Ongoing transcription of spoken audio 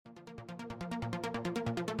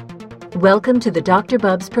Welcome to the Dr.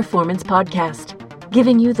 Bubs Performance Podcast,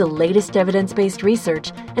 giving you the latest evidence-based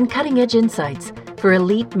research and cutting-edge insights for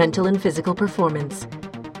elite mental and physical performance.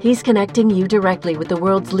 He's connecting you directly with the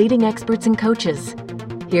world's leading experts and coaches.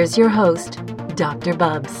 Here's your host, Dr.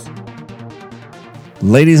 Bubs.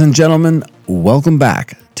 Ladies and gentlemen, welcome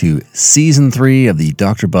back to Season 3 of the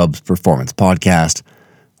Dr. Bubs Performance Podcast,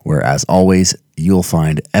 where, as always, you'll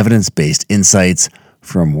find evidence-based insights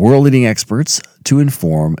from world-leading experts to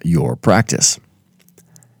inform your practice.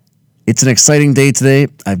 It's an exciting day today.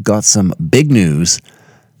 I've got some big news.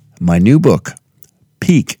 My new book,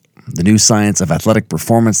 Peak, the New Science of Athletic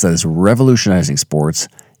Performance That is Revolutionizing Sports,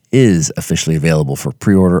 is officially available for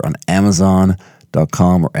pre-order on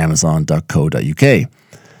Amazon.com or Amazon.co.uk.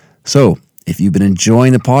 So, if you've been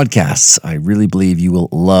enjoying the podcasts, I really believe you will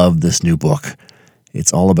love this new book.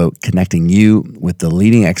 It's all about connecting you with the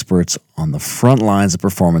leading experts on the front lines of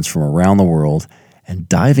performance from around the world and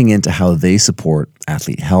diving into how they support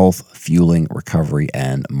athlete health, fueling, recovery,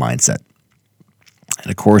 and mindset. And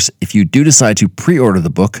of course, if you do decide to pre-order the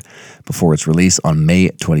book before its release on May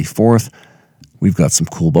 24th, we've got some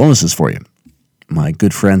cool bonuses for you. My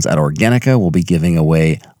good friends at Organica will be giving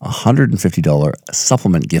away $150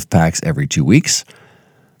 supplement gift packs every 2 weeks.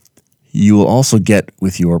 You will also get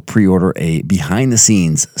with your pre-order a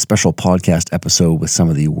behind-the-scenes special podcast episode with some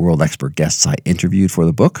of the world expert guests I interviewed for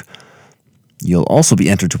the book. You'll also be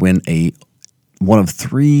entered to win one of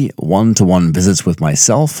 3 one-to-one visits with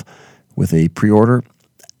myself with a pre-order.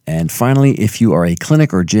 And finally, if you are a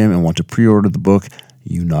clinic or gym and want to pre-order the book,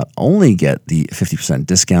 you not only get the 50%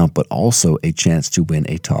 discount, but also a chance to win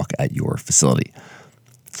a talk at your facility.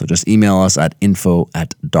 So just email us at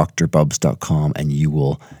info@drbubs.com and you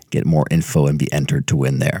will get more info and be entered to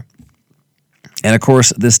win there. And of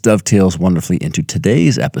course, this dovetails wonderfully into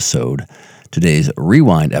today's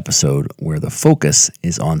Rewind episode, where the focus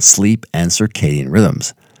is on sleep and circadian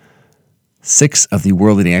rhythms. 6 of the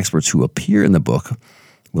world-leading experts who appear in the book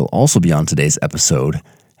will also be on today's episode,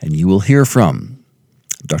 and you will hear from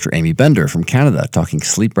Dr. Amy Bender from Canada, talking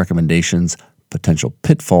sleep recommendations, potential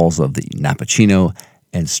pitfalls of the Nappuccino,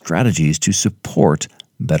 and strategies to support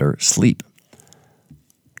better sleep.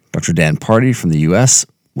 Dr. Dan Party from the US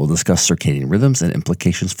will discuss circadian rhythms and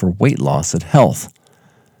implications for weight loss and health.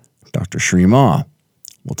 Dr. Sri Ma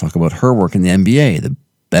will talk about her work in the NBA, the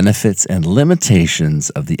benefits and limitations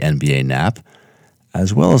of the NBA nap,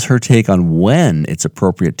 as well as her take on when it's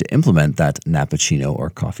appropriate to implement that Nappuccino or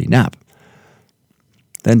coffee nap.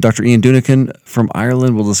 Then Dr. Ian Dunican from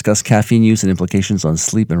Ireland will discuss caffeine use and implications on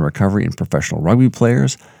sleep and recovery in professional rugby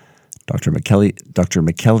players. Dr. Michele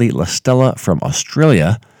Lastella from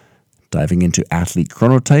Australia, diving into athlete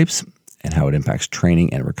chronotypes and how it impacts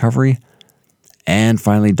training and recovery. And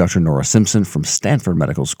finally, Dr. Nora Simpson from Stanford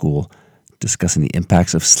Medical School, discussing the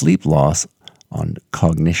impacts of sleep loss on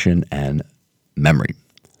cognition and memory.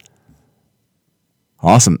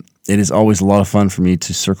 Awesome. It is always a lot of fun for me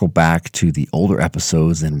to circle back to the older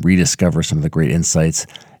episodes and rediscover some of the great insights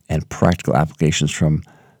and practical applications from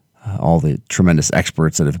all the tremendous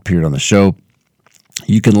experts that have appeared on the show.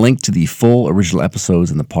 You can link to the full original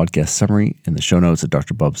episodes in the podcast summary in the show notes at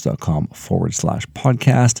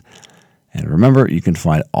drbubs.com/podcast. And remember, you can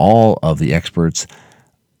find all of the experts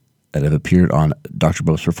that have appeared on Dr.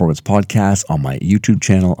 Bubs Performance Podcast on my YouTube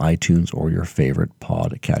channel, iTunes, or your favorite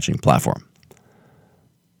pod-catching platform.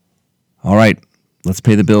 All right, let's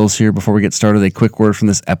pay the bills here. Before we get started, a quick word from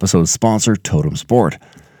this episode's sponsor, Totem Sport.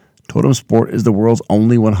 Totem Sport is the world's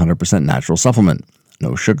only 100% natural supplement.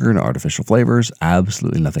 No sugar, no artificial flavors,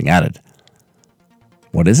 absolutely nothing added.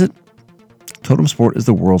 What is it? Totem Sport is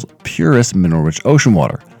the world's purest mineral-rich ocean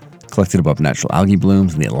water. Collected above natural algae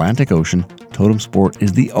blooms in the Atlantic Ocean, Totem Sport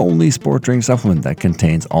is the only sport drink supplement that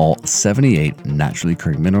contains all 78 naturally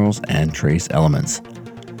occurring minerals and trace elements.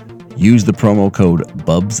 Use the promo code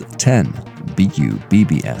BUBS10,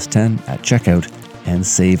 BUBBS10 at checkout and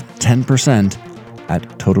save 10% at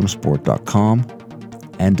totemsport.com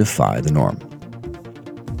and defy the norm.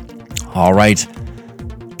 All right,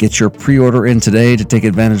 get your pre-order in today to take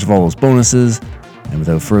advantage of all those bonuses. And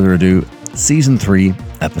without further ado, Season 3,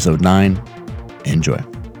 Episode 9, enjoy.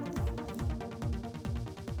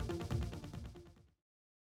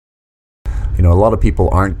 You know, a lot of people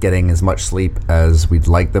aren't getting as much sleep as we'd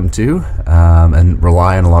like them to, and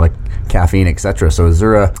rely on a lot of caffeine, etc. So is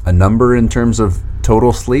there a number in terms of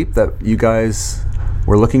total sleep that you guys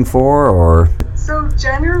were looking for, or? So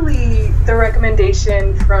generally, the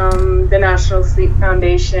recommendation from the National Sleep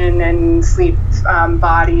Foundation and sleep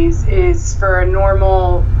bodies is for a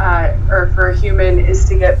normal, or for a human, is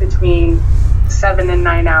to get between 7 and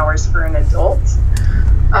 9 hours for an adult.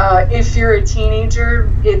 If you're a teenager,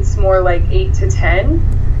 it's more like 8 to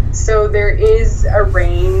 10. So there is a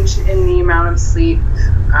range in the amount of sleep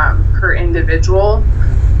per individual.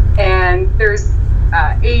 And there's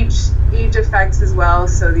age effects as well.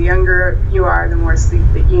 So the younger you are, the more sleep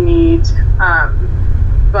that you need.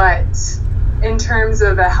 But in terms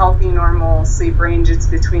of a healthy, normal sleep range, it's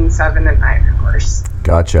between 7 and 9 hours.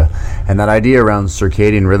 Gotcha. And that idea around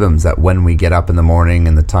circadian rhythms, that when we get up in the morning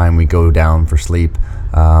and the time we go down for sleep,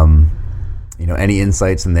 any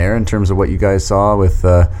insights in there in terms of what you guys saw with,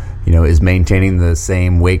 is maintaining the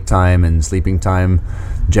same wake time and sleeping time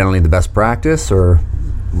generally the best practice, or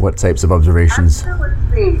what types of observations?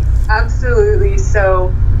 Absolutely.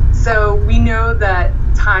 So we know that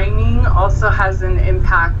timing also has an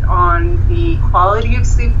impact on the quality of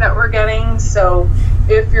sleep that we're getting. So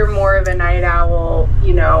if you're more of a night owl,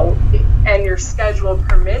 and your schedule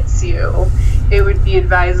permits you, it would be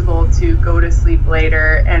advisable to go to sleep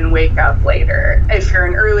later and wake up later. If you're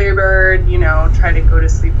an early bird, try to go to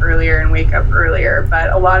sleep earlier and wake up earlier.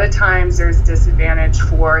 But a lot of times there's disadvantage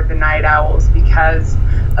for the night owls because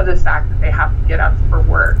of the fact that they have to get up for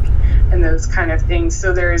work and those kind of things.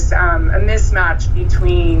 So there's a mismatch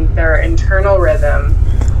between their internal rhythm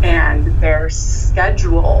and their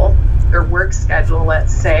schedule, their work schedule,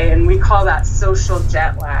 let's say, and we call that social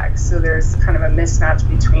jet lag. So there's kind of a mismatch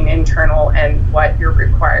between internal and what you're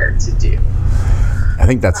required to do. I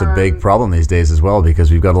think that's a big problem these days as well,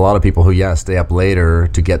 because we've got a lot of people who, stay up later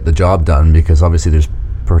to get the job done, because obviously there's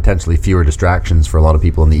potentially fewer distractions for a lot of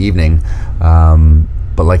people in the evening.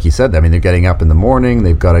 But like you said, they're getting up in the morning,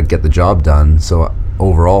 they've got to get the job done. So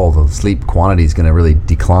overall, the sleep quantity is going to really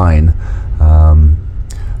decline.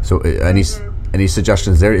 So any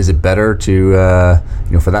suggestions there? Is it better to,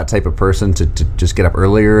 for that type of person to just get up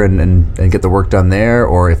earlier and get the work done there?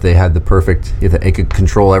 Or if they had if they could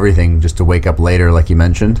control everything, just to wake up later, like you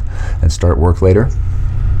mentioned, and start work later?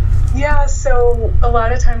 Yeah, so a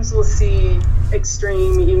lot of times we'll see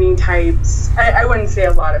extreme evening types. I wouldn't say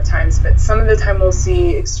a lot of times, but some of the time we'll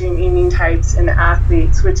see extreme evening types in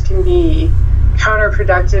athletes, which can be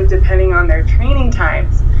counterproductive depending on their training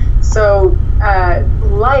times. So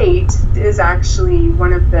light is actually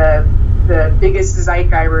one of the biggest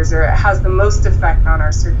zeitgebers, or it has the most effect on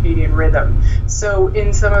our circadian rhythm. So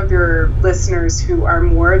in some of your listeners who are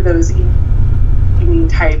more of those evening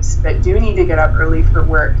types that do need to get up early for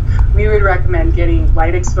work, we would recommend getting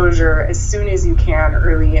light exposure as soon as you can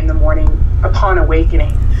early in the morning upon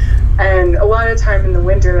awakening. And a lot of time in the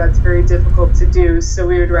winter, that's very difficult to do, so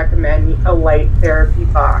we would recommend a light therapy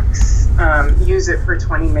box. Use it for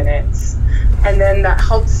 20 minutes. And then that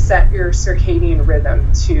helps set your circadian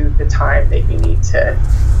rhythm to the time that you need to,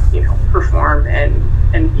 perform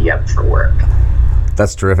and be up for work.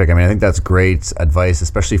 That's terrific. I think that's great advice,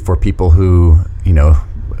 especially for people who,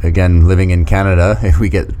 again, living in Canada, if we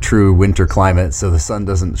get true winter climate, so the sun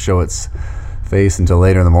doesn't show its face until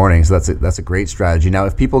later in the morning. So that's a great strategy. Now,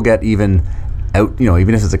 if people get even out,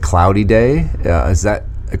 even if it's a cloudy day, is that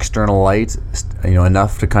external light,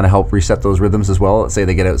 enough to kind of help reset those rhythms as well? Let's say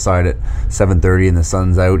they get outside at 7:30 and the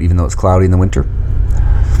sun's out, even though it's cloudy in the winter.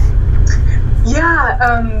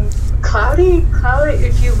 Yeah, cloudy.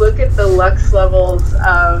 If you look at the lux levels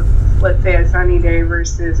of, let's say, a sunny day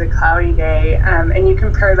versus a cloudy day, and you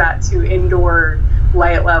compare that to indoor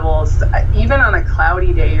light levels, even on a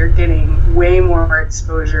cloudy day, you're getting way more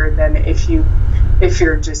exposure than if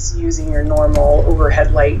you're just using your normal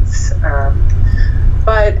overhead lights.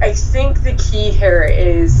 But I think the key here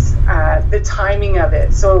is the timing of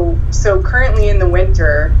it. So currently in the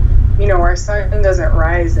winter, our sun doesn't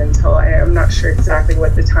rise until, I'm not sure exactly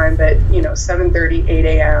what the time, but 7:30, 8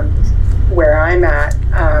 a.m. where I'm at.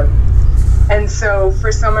 And so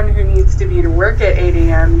for someone who needs to be to work at 8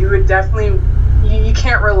 a.m., you would definitely, you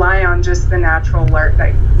can't rely on just the natural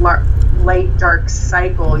light dark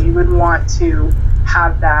cycle. You would want to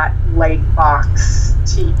have that light box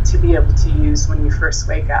to be able to use when you first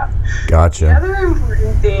wake up. Gotcha. The other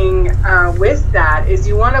important thing with that is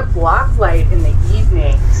you want to block light in the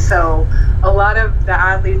evening. So a lot of the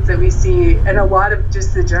athletes that we see, and a lot of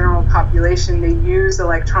just the general population, they use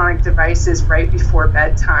electronic devices right before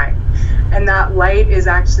bedtime. And that light is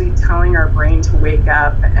actually telling our brain to wake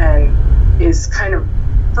up and is kind of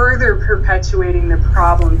further perpetuating the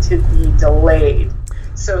problem to be delayed.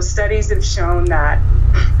 So studies have shown that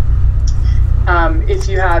if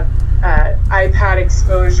you have iPad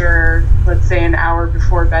exposure, let's say an hour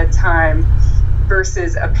before bedtime,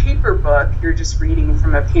 versus a paper book, you're just reading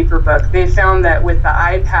from a paper book, they found that with the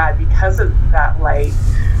iPad, because of that light,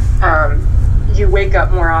 you wake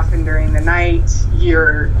up more often during the night,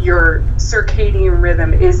 your circadian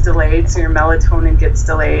rhythm is delayed, so your melatonin gets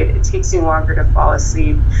delayed. It takes you longer to fall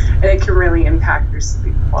asleep, and it can really impact your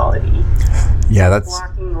sleep quality. Yeah, so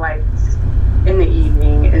blocking lights in the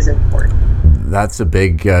evening is important. That's a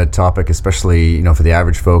big topic, especially for the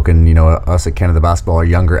average folk, and us at Canada Basketball, our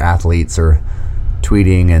younger athletes are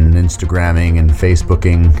tweeting and Instagramming and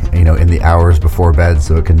Facebooking, in the hours before bed.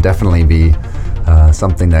 So it can definitely be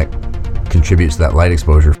something that contributes to that light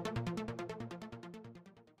exposure.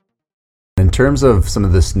 In terms of some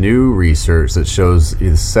of this new research that shows,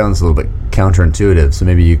 it sounds a little bit counterintuitive, so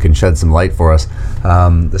maybe you can shed some light for us.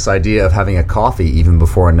 This idea of having a coffee even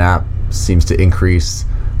before a nap seems to increase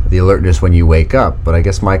the alertness when you wake up. But I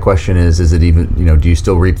guess my question is it even, do you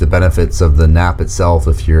still reap the benefits of the nap itself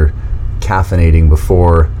if you're caffeinating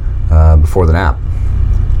before the nap?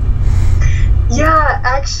 Yeah,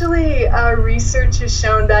 actually, research has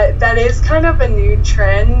shown that is kind of a new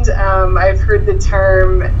trend. I've heard the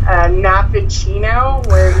term nappuccino,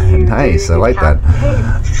 where you nice. I like that.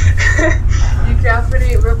 You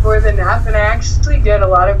caffeinate before the nap, and I actually get a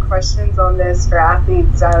lot of questions on this for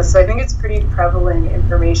athletes. So I think it's pretty prevalent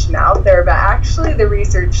information out there. But actually, the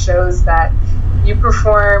research shows that you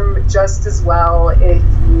perform just as well if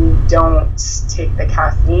you don't take the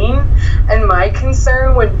caffeine. And my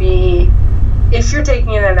concern would be, if you're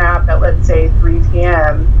taking a nap at, let's say, 3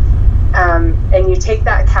 p.m., and you take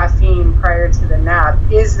that caffeine prior to the nap,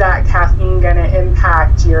 is that caffeine going to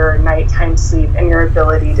impact your nighttime sleep and your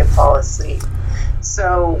ability to fall asleep?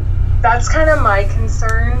 So that's kind of my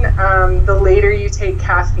concern. The later you take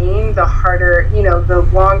caffeine, the harder, the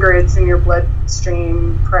longer it's in your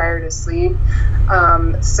bloodstream prior to sleep.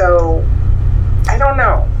 So I don't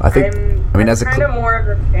know. I'm as kind of more of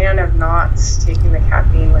a fan of not taking the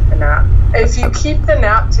caffeine with the nap. If you keep the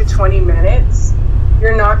nap to 20 minutes,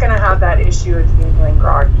 you're not going to have that issue of feeling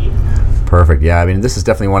groggy. Perfect. Yeah, this is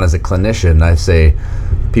definitely one. As a clinician, I say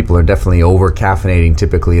people are definitely over caffeinating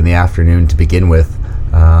typically in the afternoon to begin with,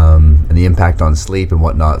 and the impact on sleep and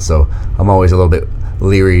whatnot. So I'm always a little bit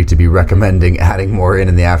leery to be recommending adding more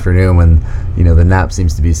in the afternoon when the nap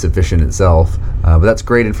seems to be sufficient itself. But that's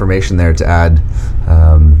great information there to add.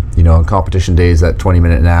 On competition days, that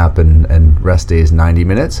 20-minute nap, and rest days 90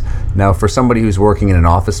 minutes. Now, for somebody who's working in an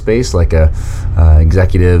office space, like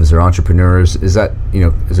executives or entrepreneurs, is that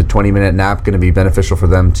is a 20-minute nap going to be beneficial for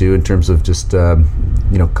them too in terms of just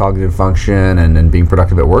cognitive function and being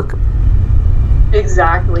productive at work?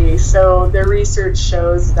 Exactly. So the research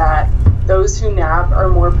shows that those who nap are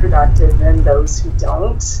more productive than those who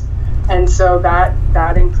don't. And so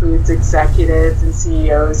that includes executives and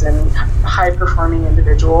CEOs and high-performing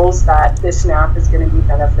individuals, that this nap is going to be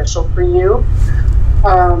beneficial for you.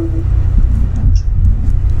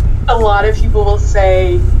 A lot of people will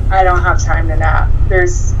say, I don't have time to nap.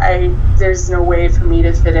 There's no way for me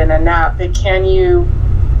to fit in a nap. But can you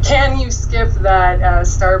skip that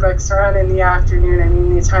Starbucks run in the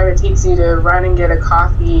afternoon? The time it takes you to run and get a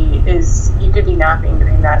coffee you could be napping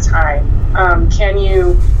during that time. Can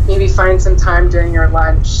you maybe find some time during your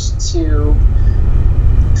lunch to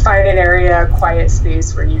find an area, a quiet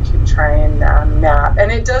space where you can try and nap? And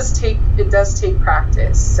it does take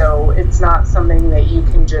practice, so it's not something that you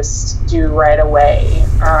can just do right away.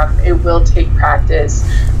 It will take practice,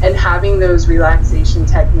 and having those relaxation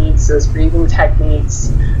techniques, those breathing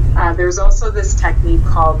techniques. There's also this technique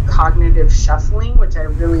called cognitive shuffling, which I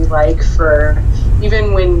really like for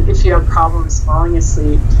even if you have problems falling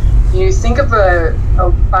asleep. You think of a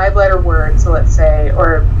 5-letter word, so let's say,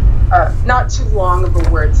 or not too long of a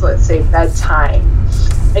word, so let's say bedtime.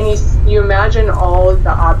 And you imagine all of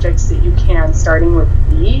the objects that you can, starting with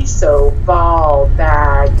B, so ball,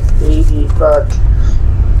 bag, baby, book.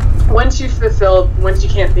 Once you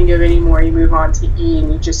can't think of any more, you move on to E,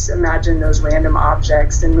 and you just imagine those random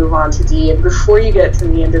objects and move on to D. And before you get to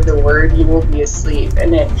the end of the word, you will be asleep.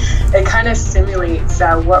 And it kind of simulates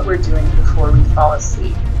what we're doing before we fall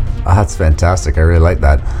asleep. Oh, that's fantastic. I really like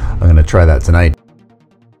that. I'm going to try that tonight.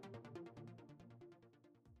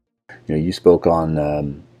 You spoke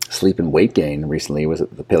on sleep and weight gain recently. Was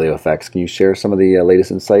it the paleo effects? Can you share some of the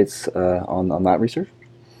latest insights on that research?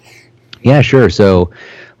 Yeah, sure. So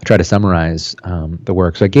I'll try to summarize the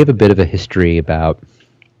work. So I gave a bit of a history about,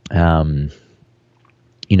 a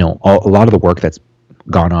lot of the work that's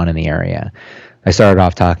gone on in the area. I started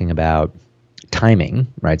off talking about timing,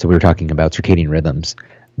 right? So we were talking about circadian rhythms.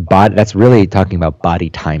 That's really talking about body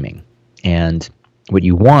timing. And, what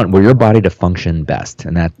you want your body to function best,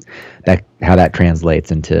 and that how that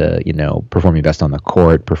translates into performing best on the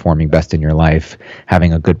court, performing best in your life,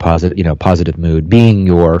 having a good positive mood, being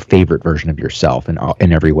your favorite version of yourself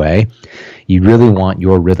in every way. You really want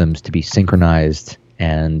your rhythms to be synchronized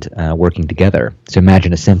and working together. So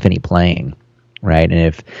imagine a symphony playing, right? And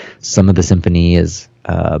if some of the symphony is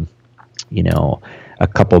a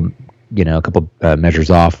couple measures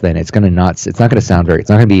off, then it's not going to sound it's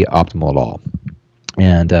not going to be optimal at all.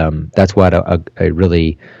 And that's what a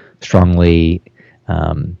really strongly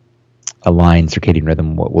aligned circadian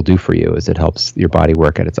rhythm will do for you, is it helps your body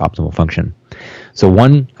work at its optimal function. So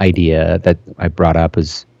one idea that I brought up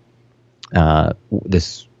is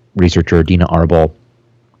this researcher, Dina Arbel.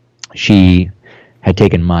 She had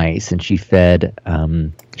taken mice and she fed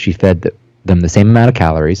them the same amount of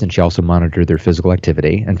calories, and she also monitored their physical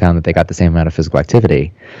activity and found that they got the same amount of physical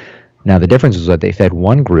activity. Now the difference was that they fed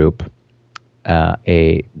one group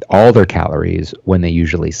all their calories when they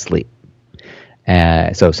usually sleep.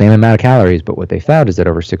 So same amount of calories, but what they found is that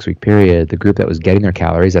over a 6-week period, the group that was getting their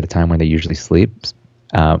calories at a time when they usually sleep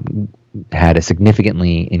had a significant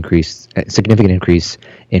increase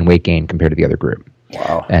in weight gain compared to the other group.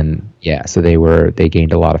 Wow. And yeah, so they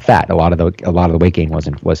gained a lot of fat. A lot of the weight gain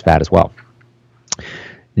was fat as well.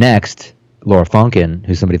 Next, Laura Fonkin,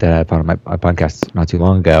 who's somebody that I had on my podcast not too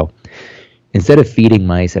long ago, instead of feeding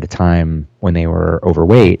mice at a time when they were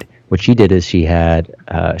overweight, what she did is she fed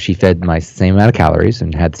mice the same amount of calories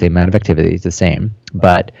and had the same amount of activities, the same.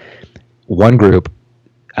 But one group,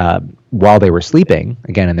 while they were sleeping,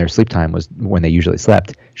 again, and their sleep time was when they usually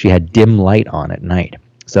slept, she had dim light on at night.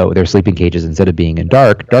 So their sleeping cages, instead of being in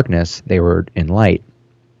darkness, they were in light.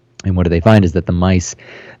 And what do they find is that the mice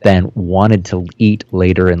then wanted to eat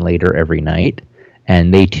later and later every night.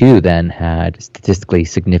 And they too then had statistically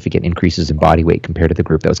significant increases in body weight compared to the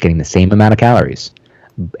group that was getting the same amount of calories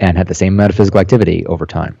and had the same amount of physical activity over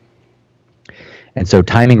time. And so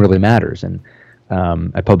timing really matters. And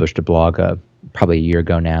I published a blog probably a year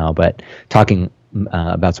ago now, but talking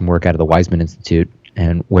about some work out of the Weizmann Institute,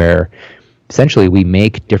 and where essentially we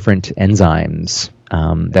make different enzymes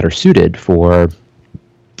that are suited for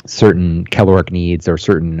certain caloric needs, or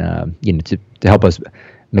certain to help us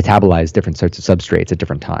metabolize different sorts of substrates at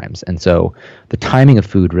different times. And so the timing of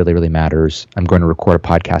food really, really matters. I'm going to record a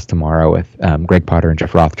podcast tomorrow with Greg Potter and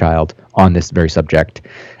Jeff Rothschild on this very subject.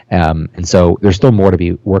 And so there's still more to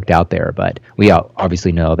be worked out there, but we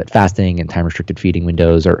obviously know that fasting and time-restricted feeding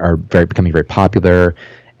windows are becoming very popular.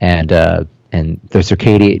 And the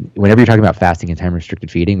circadian, whenever you're talking about fasting and time-restricted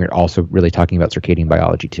feeding, we're also really talking about circadian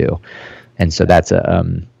biology too. And so that's a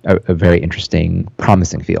very interesting,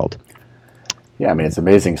 promising field. Yeah, I mean, it's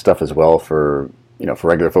amazing stuff as well for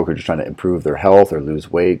regular folk who are just trying to improve their health or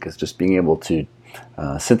lose weight, because just being able to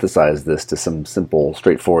synthesize this to some simple,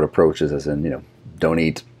 straightforward approaches, as in, don't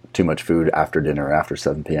eat too much food after dinner or after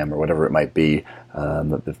 7 p.m. or whatever it might be,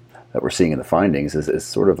 that we're seeing in the findings is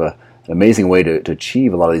sort of an amazing way to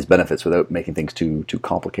achieve a lot of these benefits without making things too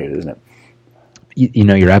complicated, isn't it?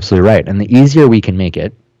 You're absolutely right. And the easier we can make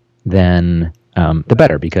it, then the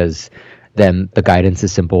better, because then the guidance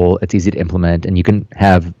is simple, it's easy to implement, and you can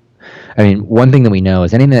have, one thing that we know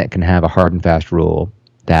is anything that can have a hard and fast rule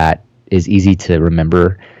that is easy to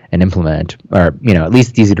remember and implement, or, at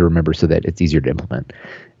least it's easy to remember so that it's easier to implement,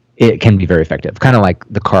 it can be very effective. Kind of like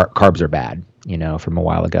the carbs are bad, from a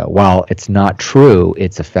while ago. While it's not true,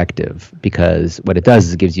 it's effective, because what it does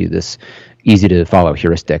is it gives you this easy to follow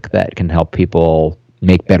heuristic that can help people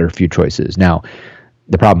make better food choices. Now,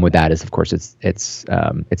 the problem with that is, of course, it's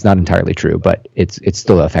not entirely true, but it's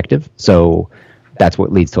still effective. So that's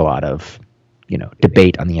what leads to a lot of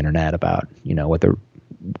debate on the internet about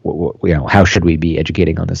how should we be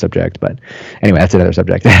educating on this subject. But anyway, that's another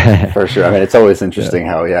subject. For sure. It's always interesting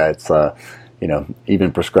how it's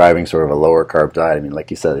even prescribing sort of a lower carb diet.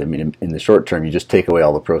 Like you said, in the short term, you just take away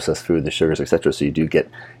all the processed food, the sugars, etc. So you do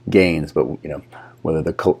get gains, but whether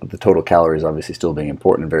the total calories obviously still being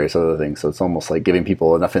important and various other things. So it's almost like giving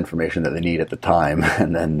people enough information that they need at the time,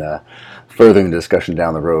 and then furthering the discussion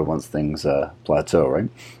down the road once things plateau, right?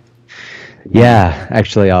 Yeah,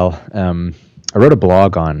 actually, I wrote a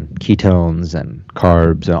blog on ketones and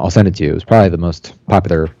carbs, and I'll send it to you. It was probably the most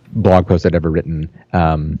popular blog post I'd ever written.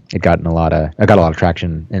 I got a lot of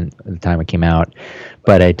traction at the time it came out.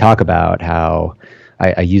 But I talk about how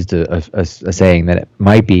I used a saying that it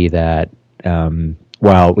might be that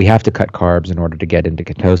while we have to cut carbs in order to get into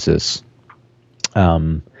ketosis,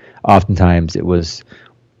 oftentimes it was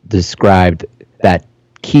described that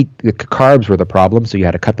the carbs were the problem, so you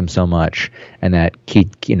had to cut them so much, and that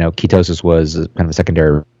ketosis was kind of a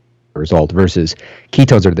secondary result, versus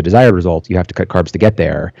ketones are the desired result. You have to cut carbs to get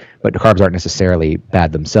there, but the carbs aren't necessarily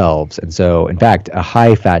bad themselves. And so, in fact, a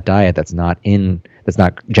high-fat diet that's not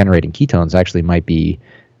generating ketones actually might be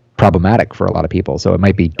problematic for a lot of people. So it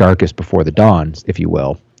might be darkest before the dawn, if you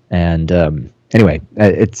will. And anyway,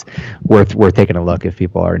 it's worth taking a look if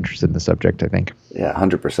people are interested in the subject, I think. Yeah,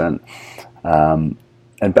 100%.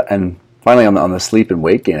 And finally, on the sleep and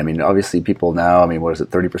weight gain, I mean, obviously people now, I mean, what is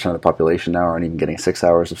it, 30% of the population now aren't even getting 6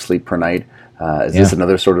 hours of sleep per night. Is this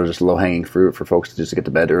another sort of just low-hanging fruit for folks to just get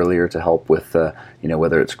to bed earlier to help with,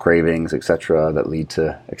 whether it's cravings, et cetera, that lead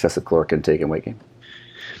to excessive caloric intake and weight gain?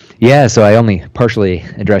 Yeah, so I only partially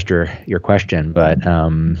addressed your question, but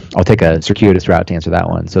I'll take a circuitous route to answer that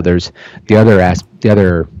one. So there's the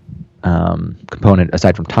other component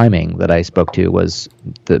aside from timing that I spoke to was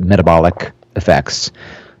the metabolic effects.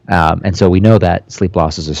 And so we know that sleep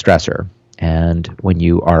loss is a stressor. And when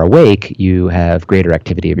you are awake, you have greater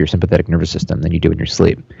activity of your sympathetic nervous system than you do in your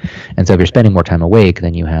sleep. And so if you're spending more time awake,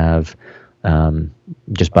 then you have,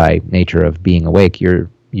 just by nature of being awake, you're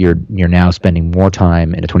now spending more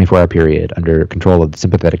time in a 24-hour period under control of the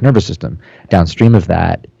sympathetic nervous system. Downstream of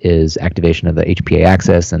that is activation of the HPA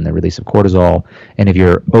axis and the release of cortisol. And if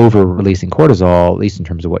you're over-releasing cortisol, at least in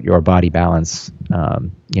terms of what your body balance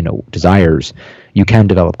desires, you can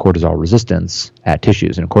develop cortisol resistance at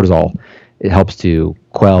tissues. And cortisol, it helps to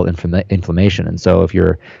quell inflammation. And so if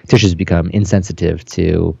your tissues become insensitive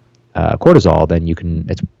to cortisol, then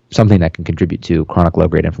it's something that can contribute to chronic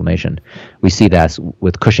low-grade inflammation. We see that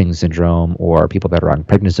with Cushing's syndrome or people that are on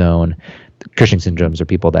prednisone. Cushing's syndromes are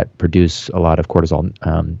people that produce a lot of cortisol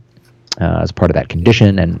as part of that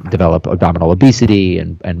condition and develop abdominal obesity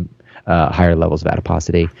and higher levels of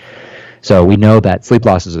adiposity. So we know that sleep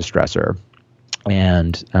loss is a stressor.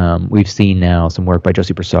 And we've seen now some work by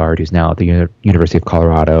Josie Broussard, who's now at the University of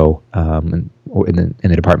Colorado in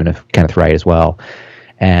the Department of Kenneth Wright as well.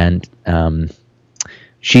 And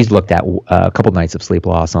she's looked at a couple nights of sleep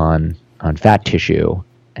loss on fat tissue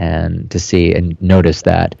and notice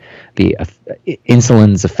that the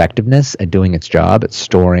insulin's effectiveness at doing its job at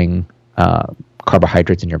storing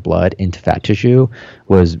carbohydrates in your blood into fat tissue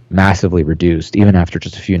was massively reduced even after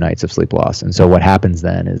just a few nights of sleep loss. And so what happens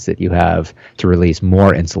then is that you have to release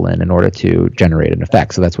more insulin in order to generate an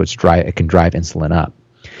effect. So that's it can drive insulin up.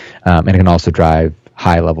 And it can also drive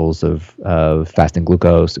high levels of fasting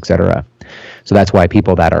glucose, et cetera. So that's why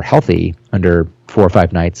people that are healthy under 4 or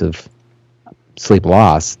 5 nights of sleep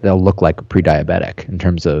loss, they'll look like pre-diabetic in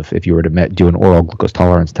terms of if you were to do an oral glucose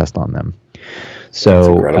tolerance test on them.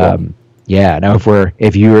 So now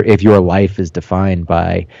if your life is defined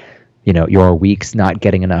by your weeks not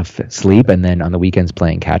getting enough sleep and then on the weekends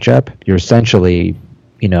playing catch up, you're essentially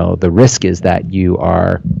the risk is that you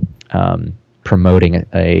are promoting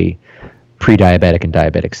a pre-diabetic and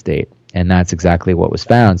diabetic state. And that's exactly what was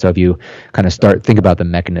found. So if you kind of think about the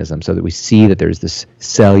mechanism, so that we see that there's this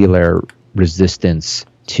cellular resistance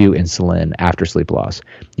to insulin after sleep loss.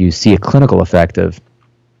 You see a clinical effect of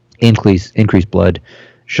increased blood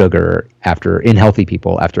sugar in healthy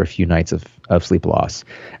people after a few nights of sleep loss.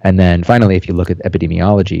 And then finally, if you look at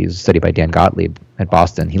epidemiology, a study by Dan Gottlieb at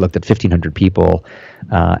Boston, he looked at 1,500 people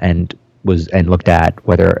and looked at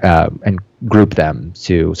whether and grouped them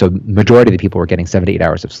so majority of the people were getting 7 to 8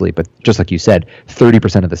 hours of sleep, but just like you said,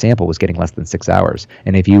 30% of the sample was getting less than 6 hours.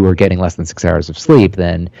 And if you were getting less than 6 hours of sleep,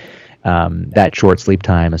 then that short sleep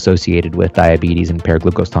time associated with diabetes and impaired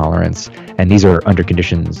glucose tolerance, and these are under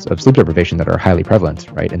conditions of sleep deprivation that are highly prevalent,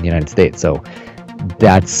 right, in the United States. So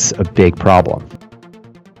that's a big problem.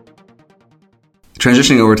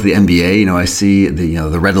 Transitioning over to the NBA, I see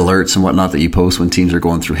the red alerts and whatnot that you post when teams are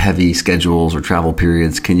going through heavy schedules or travel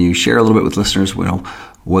periods. Can you share a little bit with listeners,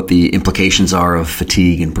 what the implications are of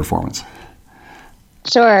fatigue and performance?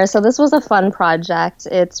 Sure. So this was a fun project.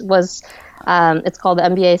 It's called the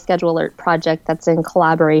NBA Schedule Alert Project. That's in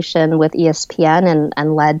collaboration with ESPN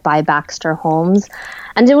and led by Baxter Holmes.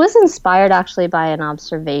 And it was inspired actually by an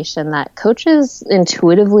observation that coaches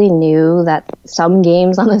intuitively knew that some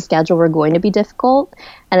games on the schedule were going to be difficult.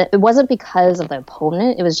 And it wasn't because of the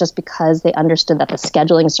opponent. It was just because they understood that the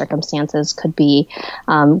scheduling circumstances could be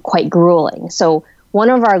quite grueling. So one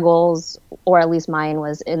of our goals, or at least mine,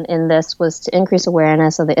 was in this was to increase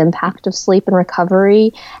awareness of the impact of sleep and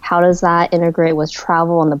recovery. How does that integrate with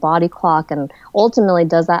travel and the body clock? And ultimately,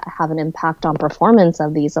 does that have an impact on performance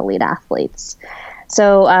of these elite athletes?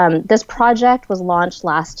 So this project was launched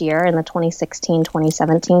last year in the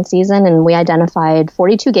 2016-2017 season, and we identified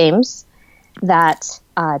 42 games that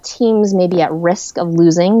teams may be at risk of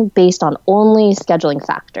losing based on only scheduling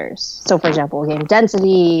factors. So, for example, game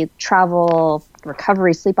density, travel, impact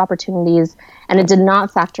recovery, sleep opportunities, and it did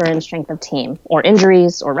not factor in strength of team or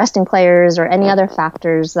injuries or resting players or any other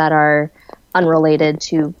factors that are unrelated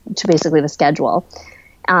to basically the schedule.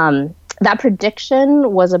 That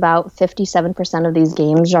prediction was about 57% of these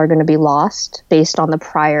games are going to be lost based on the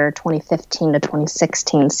prior 2015 to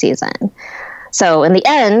 2016 season. So in the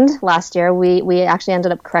end, last year, we actually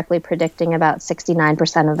ended up correctly predicting about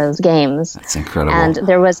 69% of those games. That's incredible. And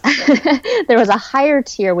there was there was a higher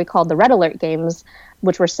tier we called the red alert games,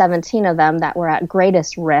 which were 17 of them that were at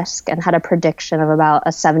greatest risk and had a prediction of about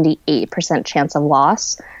a 78% chance of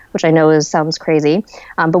loss, which I know sounds crazy,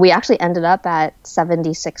 but we actually ended up at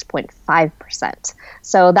 76.5%.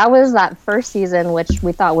 So that was that first season, which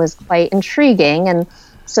we thought was quite intriguing. And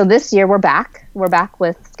so this year we're back. We're back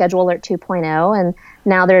with Schedule Alert 2.0, and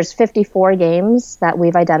now there's 54 games that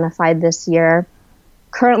we've identified this year.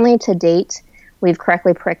 Currently, to date, we've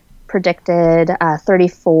correctly predicted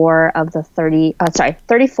 34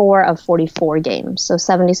 of 44 games, so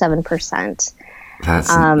 77%.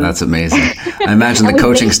 That's amazing. I imagine the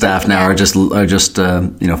coaching staff now are just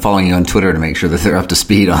following you on Twitter to make sure that they're up to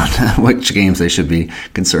speed on which games they should be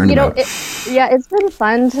concerned about. It's been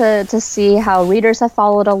fun to see how readers have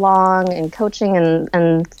followed along, and coaching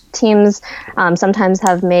and teams sometimes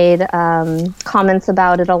have made comments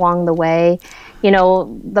about it along the way.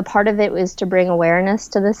 The part of it is to bring awareness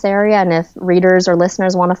to this area, and if readers or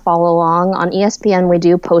listeners want to follow along, on ESPN we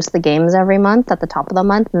do post the games every month at the top of the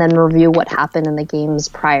month and then review what happened in the games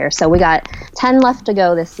prior. So we got 10 left to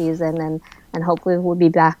go this season, and hopefully we'll be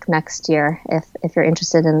back next year if you're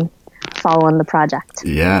interested in following the project.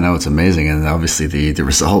 Yeah, no, it's amazing, and obviously the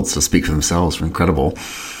results will speak for themselves. Are incredible.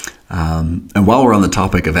 And while we're on the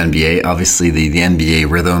topic of NBA, obviously the NBA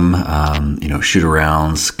rhythm,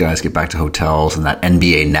 shoot-arounds, guys get back to hotels, and that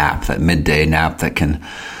NBA nap, that midday nap that can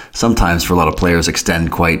sometimes for a lot of players extend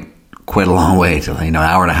quite a long way to an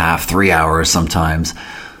hour and a half, 3 hours sometimes.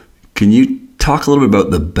 Can you talk a little bit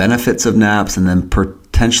about the benefits of naps and then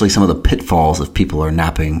potentially some of the pitfalls if people are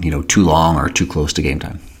napping, too long or too close to game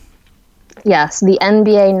time? Yes, the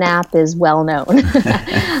NBA nap is well known.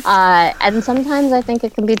 And sometimes I think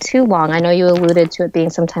it can be too long. I know you alluded to it being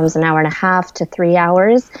sometimes an hour and a half to 3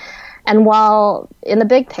 hours. And while in the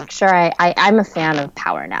big picture, I'm a fan of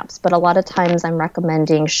power naps, but a lot of times I'm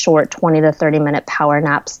recommending short 20 to 30 minute power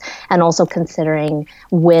naps, and also considering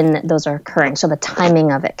when those are occurring. So the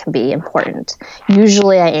timing of it can be important.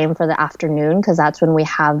 Usually I aim for the afternoon because that's when we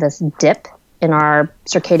have this dip in our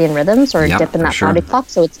circadian rhythms, or a dip in that body clock,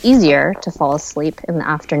 so it's easier to fall asleep in the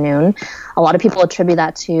afternoon. A lot of people attribute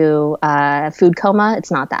that to food coma.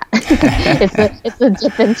 It's not that. it's a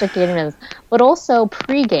dip in circadian rhythms, but also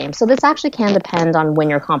pre-game. So this actually can depend on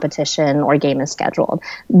when your competition or game is scheduled.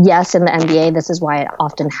 Yes, in the NBA, this is why it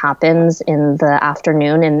often happens in the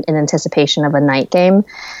afternoon in anticipation of a night game.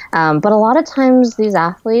 But a lot of times these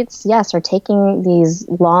athletes, yes, are taking these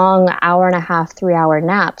long hour and a half, 3 hour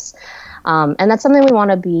naps. And that's something we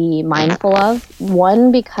want to be mindful of.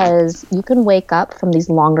 One, because you can wake up from these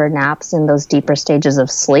longer naps in those deeper stages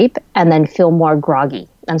of sleep and then feel more groggy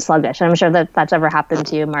and sluggish. And I'm sure that that's ever happened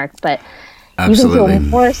to you, Mark, but Absolutely. You can feel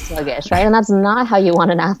more sluggish, right? And that's not how you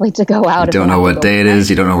want an athlete to go out. You don't know what day it is.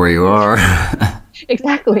 You don't know where you are.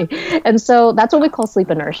 Exactly. And so that's what we call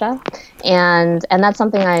sleep inertia. And that's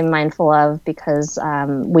something I'm mindful of because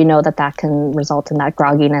we know that can result in that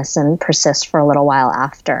grogginess and persist for a little while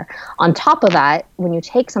after. On top of that, when you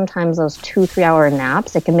take sometimes those 2-3 hour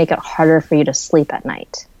naps, it can make it harder for you to sleep at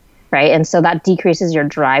night. Right. And so that decreases your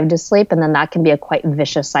drive to sleep. And then that can be a quite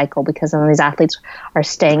vicious cycle because then these athletes are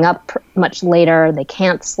staying up much later. They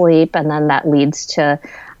can't sleep. And then that leads to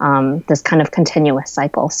this kind of continuous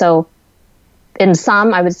cycle. So in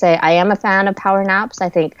sum, I would say I am a fan of power naps. I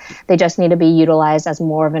think they just need to be utilized as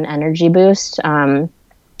more of an energy boost and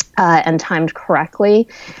timed correctly.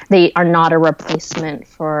 They are not a replacement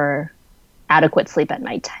for adequate sleep at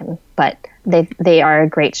nighttime, but they are a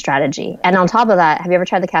great strategy. And on top of that, have you ever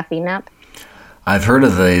tried the caffeine nap? I've heard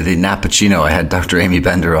of the Nappuccino. I had Dr. Amy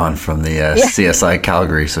Bender on from the CSI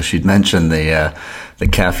Calgary, so she'd mentioned the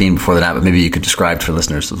caffeine before the nap, but maybe you could describe it for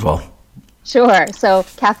listeners as well. Sure. So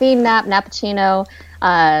caffeine nap, Nappuccino,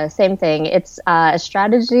 same thing. It's a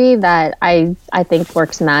strategy that I think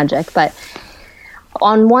works magic. But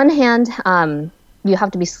on one hand, you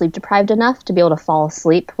have to be sleep deprived enough to be able to fall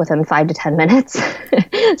asleep within 5 to 10 minutes.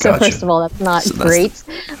 So Gotcha. First of all, that's not great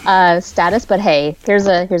status. But hey, here's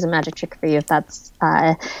a magic trick for you if that's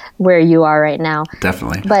where you are right now.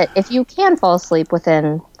 Definitely. But if you can fall asleep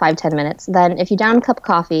within 5-10 minutes, then if you down a cup of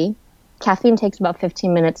coffee, caffeine takes about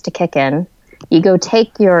 15 minutes to kick in. You go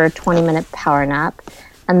take your 20-minute power nap,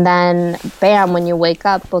 And then, bam, when you wake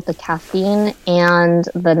up, both the caffeine and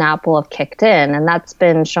the nap will have kicked in. And that's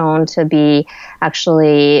been shown to be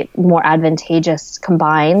actually more advantageous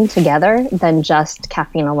combined together than just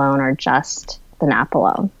caffeine alone or just the nap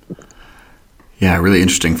alone. Yeah, really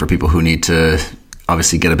interesting for people who need to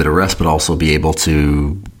obviously get a bit of rest, but also be able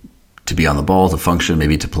to be on the ball, to function,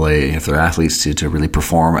 maybe to play, if they're athletes, to really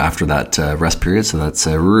perform after that rest period. So that's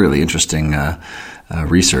a really interesting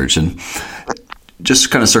research. And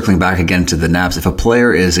just kind of circling back again to the naps, if a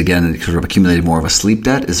player is, again, sort of accumulating more of a sleep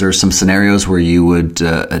debt, is there some scenarios where you would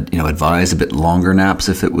advise a bit longer naps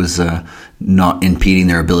if it was not impeding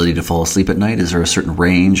their ability to fall asleep at night? Is there a certain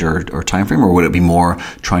range or time frame, or would it be more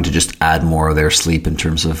trying to just add more of their sleep in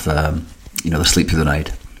terms of the sleep through the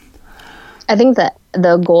night? I think that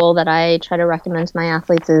the goal that I try to recommend to my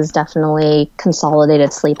athletes is definitely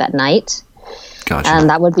consolidated sleep at night. Gotcha. And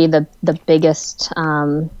that would be the biggest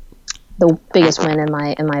win in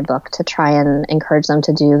my book, to try and encourage them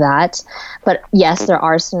to do that. But yes, there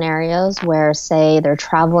are scenarios where, say, they're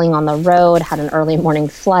traveling on the road, had an early morning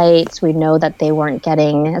flight. We know that they weren't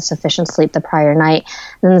getting sufficient sleep the prior night.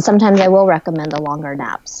 Then sometimes I will recommend the longer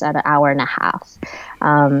naps at an hour and a half.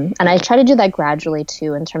 And I try to do that gradually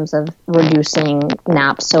too, in terms of reducing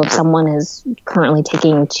naps. So if someone is currently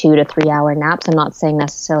taking 2 to 3 hour naps, I'm not saying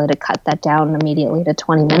necessarily to cut that down immediately to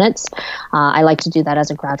 20 minutes. I like to do that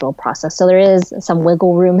as a gradual process. So there is some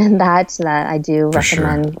wiggle room in that, so that I do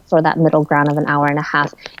recommend for that middle ground of an hour and a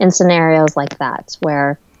half in scenarios like that,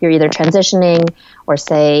 where you're either transitioning, or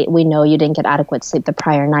say we know you didn't get adequate sleep the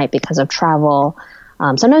prior night because of travel.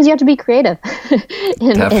 Sometimes you have to be creative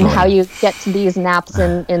in how you get to these naps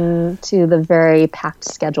into the very packed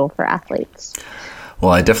schedule for athletes.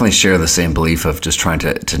 Well, I definitely share the same belief of just trying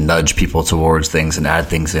to nudge people towards things and add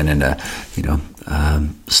things in a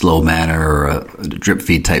slow manner or a drip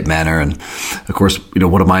feed type manner. And of course,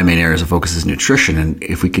 one of my main areas of focus is nutrition. And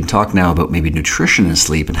if we can talk now about maybe nutrition and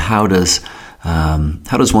sleep, and how does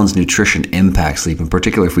one's nutrition impact sleep? In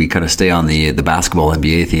particular, if we kind of stay on the basketball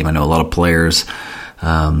NBA theme, I know a lot of players,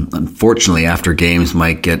 unfortunately, after games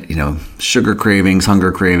might get, sugar cravings,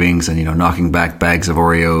 hunger cravings, and, knocking back bags of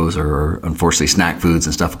Oreos or unfortunately snack foods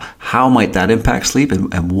and stuff. How might that impact sleep,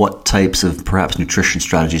 and what types of perhaps nutrition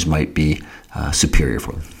strategies might be superior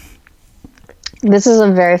for them? This is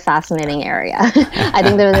a very fascinating area. I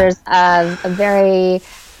think there's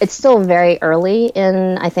it's still very early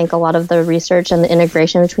in, I think, a lot of the research and the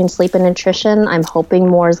integration between sleep and nutrition. I'm hoping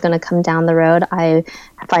more is going to come down the road. I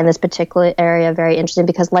find this particular area very interesting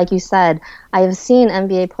because, like you said, I have seen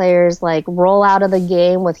NBA players roll out of the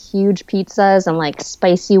game with huge pizzas and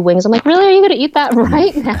spicy wings. I'm like, really? Are you going to eat that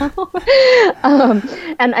right now?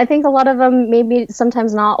 And I think a lot of them maybe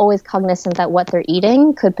sometimes not always cognizant that what they're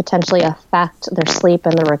eating could potentially affect their sleep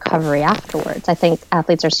and their recovery afterwards. I think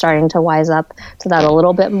athletes are starting to wise up to that a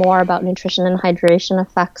little bit more about nutrition and hydration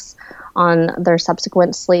effects on their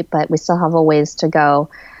subsequent sleep, but we still have a ways to go.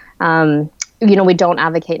 We don't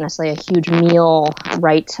advocate necessarily a huge meal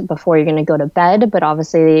right before you're going to go to bed, but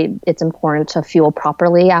obviously it's important to fuel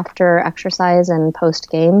properly after exercise and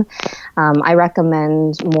post-game. I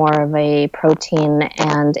recommend more of a protein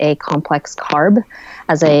and a complex carb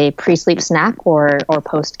as a pre-sleep snack or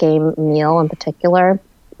post-game meal in particular.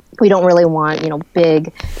 We don't really want,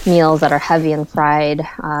 big meals that are heavy and fried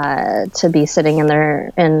to be sitting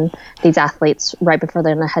in these athletes right before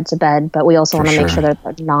they're going to head to bed. But we also want to make sure that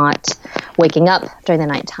they're not waking up during the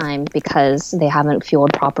nighttime because they haven't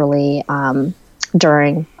fueled properly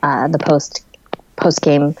during the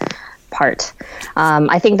post-game part.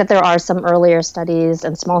 I think that there are some earlier studies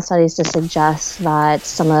and small studies to suggest that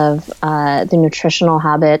some of the nutritional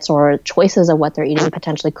habits or choices of what they're eating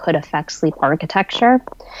potentially could affect sleep architecture.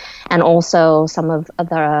 And also some of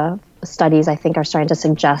the studies I think are starting to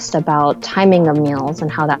suggest about timing of meals and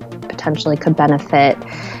how that potentially could benefit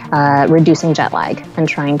reducing jet lag and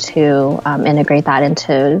trying to integrate that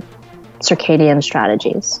into circadian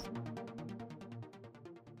strategies.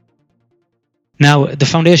 Now, the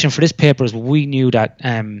foundation for this paper is we knew that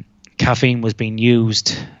caffeine was being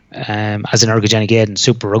used as an ergogenic aid in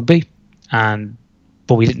Super Rugby,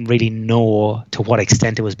 but we didn't really know to what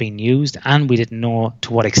extent it was being used, and we didn't know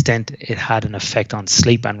to what extent it had an effect on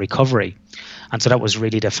sleep and recovery. And so that was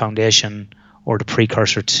really the foundation or the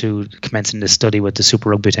precursor to commencing this study with the Super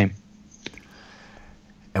Rugby team.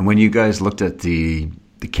 And when you guys looked at the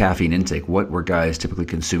caffeine intake, what were guys typically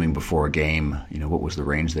consuming before a game? What was the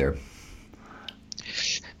range there?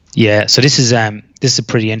 Yeah, so this is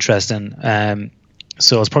pretty interesting.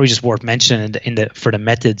 So it's probably just worth mentioning for the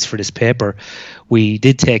methods for this paper, we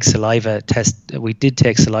did take saliva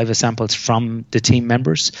samples from the team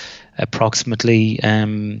members approximately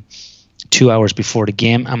 2 hours before the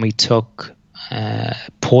game, and we took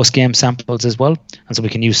post-game samples as well. And so we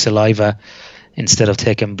can use saliva instead of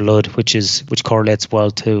taking blood, which correlates well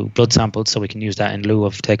to blood samples. So we can use that in lieu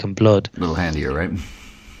of taking blood. A little handier, right?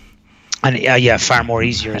 And far more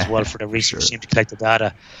easier as well for the research team to collect the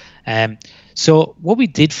data. So what we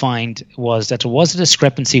did find was that there was a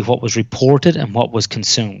discrepancy of what was reported and what was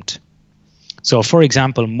consumed. So, for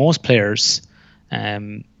example, most players,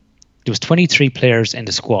 there was 23 players in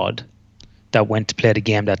the squad that went to play the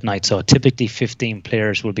game that night. So typically 15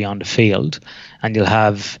 players will be on the field, and you'll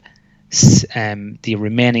have the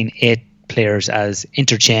remaining 8 players as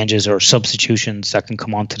interchanges or substitutions that can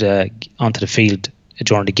come onto the field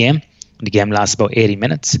during the game. The game lasts about 80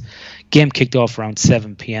 minutes. Game kicked off around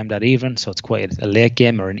 7 p.m. that evening, so it's quite a late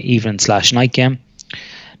game or an evening/night game.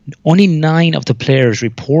 Only 9 of the players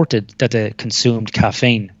reported that they consumed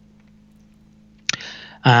caffeine.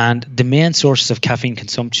 And the main sources of caffeine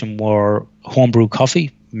consumption were homebrew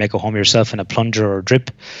coffee, make it home yourself in a plunger or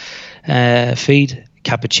drip feed,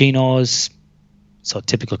 cappuccinos, so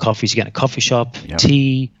typical coffees you get in a coffee shop,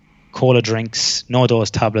 tea, cola drinks,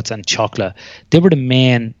 no-dose tablets, and chocolate. They were the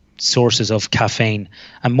main sources of caffeine,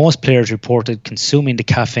 and most players reported consuming the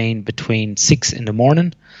caffeine between 6 in the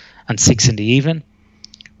morning and 6 in the evening,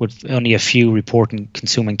 with only a few reporting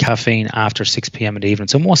consuming caffeine after 6 p.m. in the evening.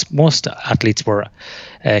 So most athletes were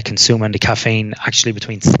consuming the caffeine actually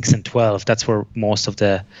between 6 and 12. That's where most of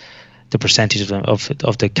the percentage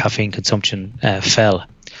of the caffeine consumption fell.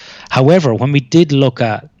 However, when we did look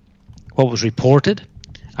at what was reported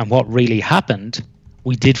and what really happened,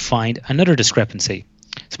 we did find another discrepancy.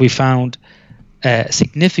 So we found a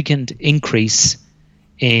significant increase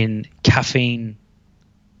in caffeine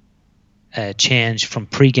change from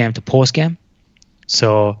pre-game to post-game.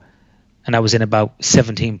 So, and that was in about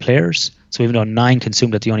 17 players. So even though 9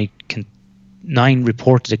 consumed it, 9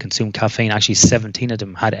 reported to consume caffeine. Actually, 17 of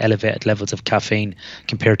them had elevated levels of caffeine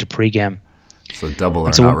compared to pre-game. So double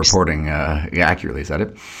are not reporting accurately. Is that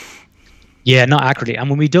it? Yeah, not accurately. And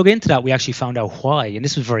when we dug into that, we actually found out why. And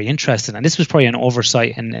this was very interesting. And this was probably an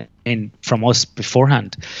oversight from us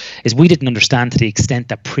beforehand, is we didn't understand to the extent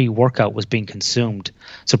that pre-workout was being consumed.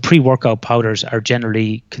 So pre-workout powders are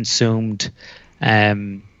generally consumed,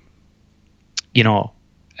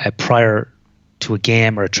 prior to a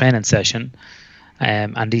game or a training session.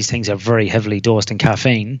 And these things are very heavily dosed in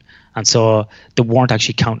caffeine. And so they weren't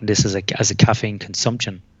actually counting this as a caffeine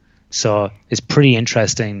consumption. So it's pretty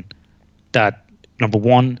interesting that, number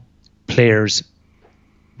one, players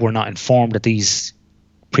were not informed that these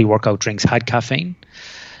pre-workout drinks had caffeine.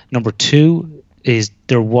 Number two is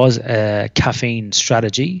there was a caffeine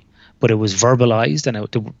strategy, but it was verbalized and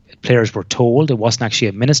the players were told. It wasn't actually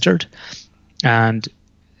administered. And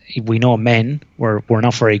we know men, we're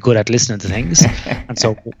not very good at listening to things. And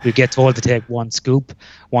so we get told to take 1 scoop.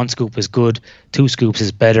 1 scoop is good, 2 scoops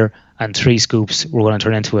is better, and 3 scoops we're going to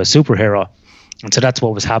turn into a superhero. And so that's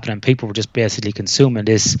what was happening. People were just basically consuming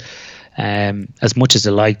this as much as they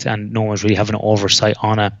liked, and no one was really having an oversight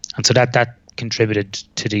on it. And so that contributed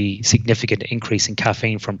to the significant increase in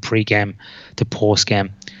caffeine from pre-game to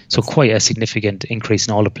post-game. So quite a significant increase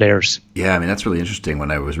in all the players. Yeah, I mean, that's really interesting when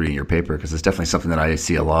I was reading your paper, because it's definitely something that I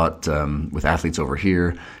see a lot with athletes over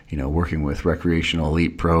here, working with recreational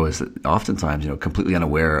elite pro, is that oftentimes, completely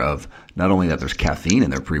unaware of not only that there's caffeine in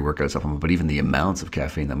their pre-workout supplement, but even the amounts of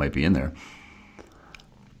caffeine that might be in there.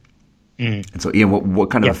 And so, Ian,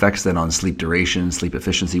 what kind of effects then on sleep duration, sleep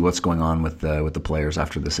efficiency? What's going on with the players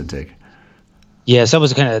after this intake? Yeah, so that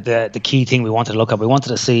was kind of the key thing we wanted to look at. We wanted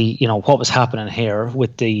to see, what was happening here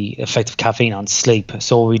with the effect of caffeine on sleep.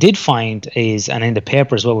 So what we did find is, and in the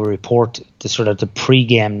paper as well, we report the sort of the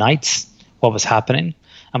pre-game nights, what was happening.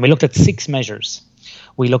 And we looked at 6 measures.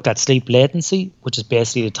 We looked at sleep latency, which is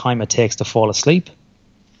basically the time it takes to fall asleep.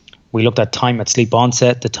 We looked at time at sleep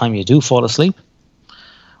onset, the time you do fall asleep.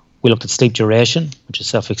 We looked at sleep duration, which is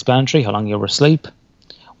self-explanatory, how long you were asleep.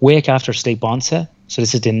 Wake after sleep onset. So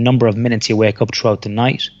this is the number of minutes you wake up throughout the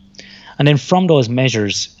night. And then from those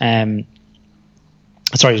measures, there's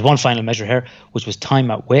one final measure here, which was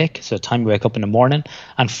time at wake, so time you wake up in the morning.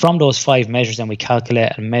 And from those 5 measures, then we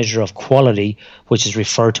calculate a measure of quality, which is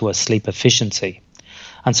referred to as sleep efficiency.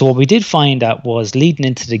 And so what we did find that was leading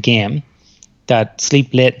into the game, that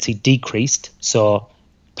sleep latency decreased, so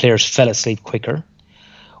players fell asleep quicker.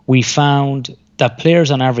 We found that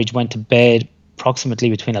players on average went to bed approximately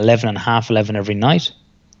between 11 and half 11 every night.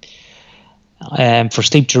 For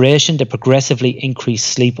sleep duration, they progressively increase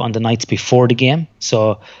sleep on the nights before the game.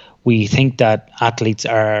 So we think that athletes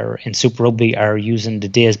in Super Rugby are using the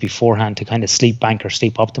days beforehand to kind of sleep bank or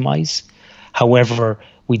sleep optimize. However,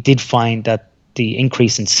 we did find that the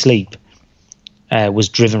increase in sleep was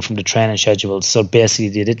driven from the training schedule. So basically,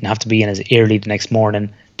 they didn't have to be in as early the next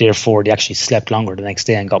morning. Therefore, they actually slept longer the next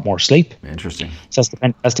day and got more sleep. Interesting. So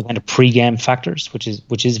that's the kind of pre-game factors,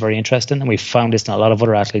 which is very interesting, and we found this in a lot of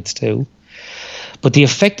other athletes too. But the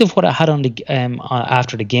effect of what it had on the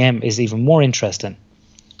after the game is even more interesting.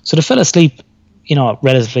 So they fell asleep,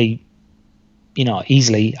 relatively,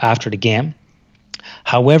 easily after the game.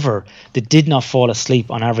 However, they did not fall asleep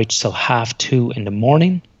on average till 2:30 in the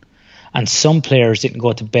morning, and some players didn't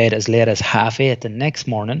go to bed as late as 8:30 the next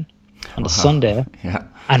morning on the Sunday. Yeah.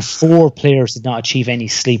 And 4 players did not achieve any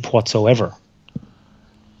sleep whatsoever.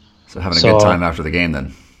 So having a good time after the game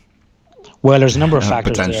then. Well, there's a number of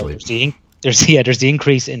factors potentially. there. There's the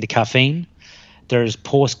increase in the caffeine. There's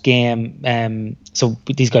post-game, so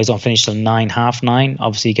these guys don't finish till 9, 9:30.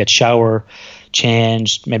 Obviously, you get shower,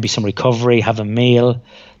 changed, maybe some recovery, have a meal.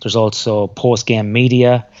 There's also post-game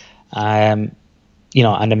media, and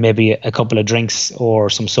then maybe a couple of drinks or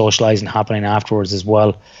some socializing happening afterwards as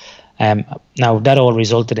well. Now, that all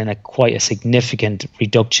resulted in quite a significant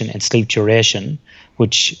reduction in sleep duration,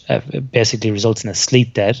 which basically results in a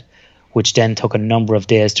sleep debt, which then took a number of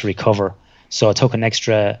days to recover. So it took an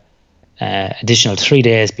extra additional 3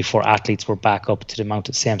 days before athletes were back up to the amount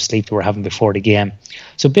of same sleep they were having before the game.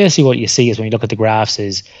 So basically what you see is when you look at the graphs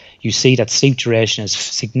is you see that sleep duration is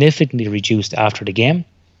significantly reduced after the game.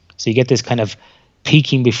 So you get this kind of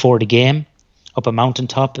peaking before the game, up a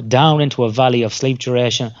mountaintop, down into a valley of sleep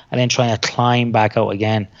duration, and then trying to climb back out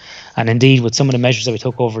again. And indeed, with some of the measures that we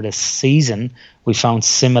took over this season, we found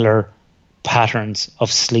similar patterns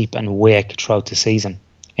of sleep and wake throughout the season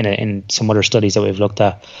in some other studies that we've looked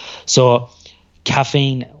at. So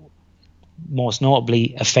caffeine most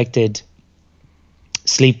notably affected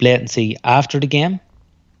sleep latency after the game,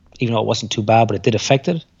 even though it wasn't too bad, but it did affect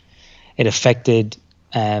it. It affected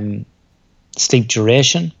sleep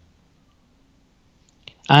duration,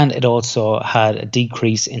 and it also had a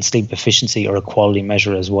decrease in sleep efficiency or a quality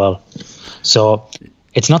measure as well. So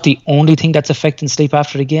it's not the only thing that's affecting sleep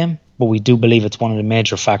after the game, but we do believe it's one of the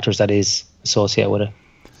major factors that is associated with it.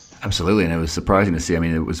 Absolutely, and it was surprising to see. I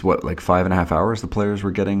mean, it was like 5.5 hours the players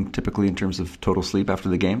were getting typically in terms of total sleep after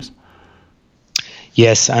the games?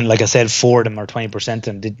 Yes, and like I said, 4 of them or 20% of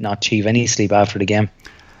them did not achieve any sleep after the game.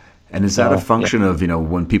 And is that a function of,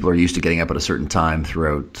 when people are used to getting up at a certain time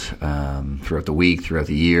throughout the week, throughout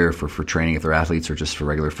the year for training if they're athletes or just for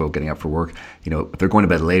regular folk getting up for work, if they're going to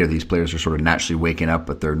bed later, these players are sort of naturally waking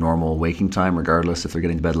up at their normal waking time regardless if they're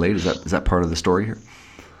getting to bed late? Is that part of the story here?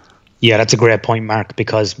 Yeah, that's a great point, Mark,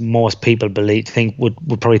 because most people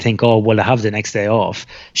would probably think, oh, well, they have the next day off.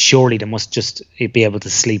 Surely they must just be able to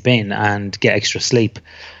sleep in and get extra sleep.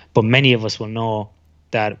 But many of us will know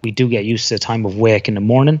that we do get used to the time of wake in the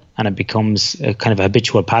morning, and it becomes a kind of a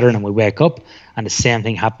habitual pattern, and we wake up, and the same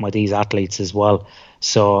thing happened with these athletes as well.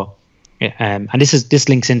 So, and this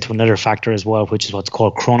links into another factor as well, which is what's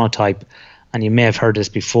called chronotype. And you may have heard this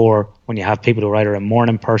before when you have people who are either a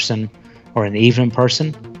morning person or an evening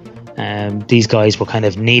person. These guys were kind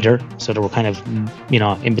of neither, so they were kind of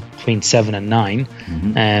in between 7 and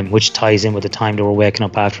 9, which ties in with the time they were waking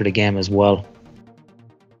up after the game as well.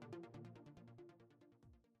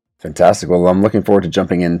 Fantastic. Well, I'm looking forward to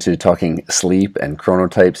jumping into talking sleep and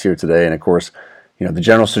chronotypes here today. And of course, the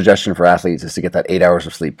general suggestion for athletes is to get that 8 hours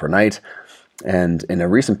of sleep per night. And in a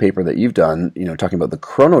recent paper that you've done, talking about the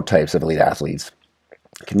chronotypes of elite athletes,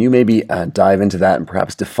 can you maybe dive into that and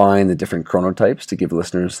perhaps define the different chronotypes to give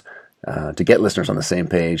listeners, to get listeners on the same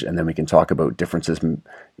page, and then we can talk about differences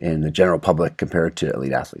in the general public compared to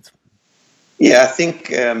elite athletes? Yeah, I think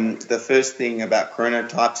the first thing about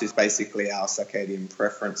chronotypes is basically our circadian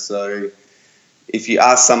preference. So if you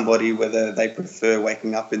ask somebody whether they prefer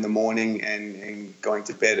waking up in the morning and going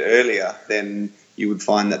to bed earlier, then you would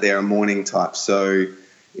find that they're a morning type. So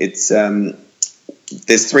it's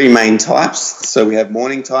there's 3 main types. So we have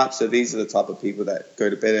morning types. So these are the type of people that go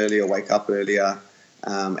to bed earlier, wake up earlier,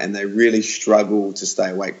 and they really struggle to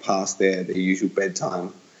stay awake past their usual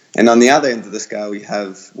bedtime. And on the other end of the scale, we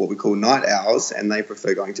have what we call night owls, and they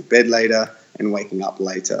prefer going to bed later and waking up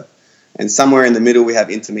later. And somewhere in the middle, we have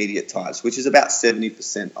intermediate types, which is about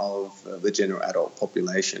 70% of the general adult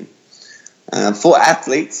population. For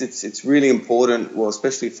athletes, it's really important, well,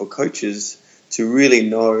 especially for coaches, to really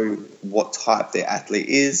know what type their athlete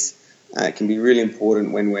is. It can be really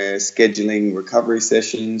important when we're scheduling recovery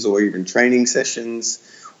sessions or even training sessions,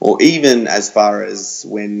 or even as far as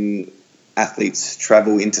when athletes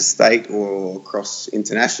travel interstate or across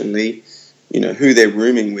internationally, who they're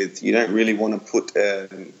rooming with. You don't really want to put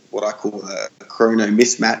what I call a chrono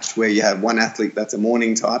mismatch, where you have one athlete that's a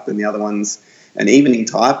morning type and the other one's an evening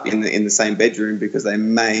type in the same bedroom, because they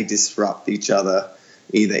may disrupt each other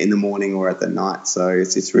either in the morning or at the night. So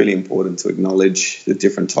it's really important to acknowledge the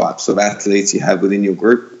different types of athletes you have within your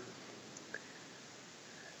group.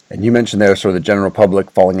 And you mentioned there sort of the general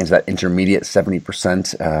public falling into that intermediate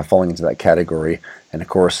 70%, falling into that category. And of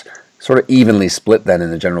course, sort of evenly split then in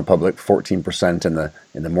the general public, 14%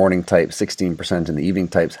 in the morning type, 16% in the evening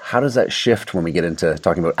types. How does that shift when we get into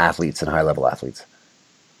talking about athletes and high-level athletes?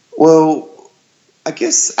 Well, I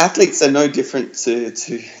guess athletes are no different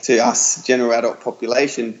to us, general adult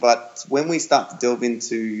population, but when we start to delve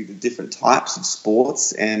into the different types of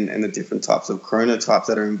sports and the different types of chronotypes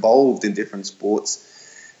that are involved in different sports,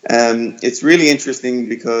 it's really interesting,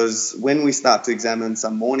 because when we start to examine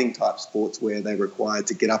some morning type sports where they're required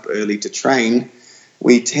to get up early to train,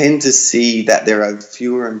 we tend to see that there are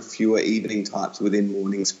fewer and fewer evening types within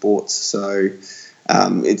morning sports. So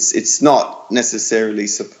it's not necessarily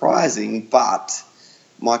surprising, but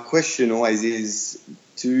my question always is,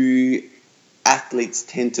 do athletes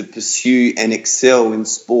tend to pursue and excel in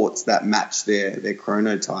sports that match their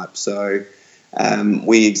chronotype? So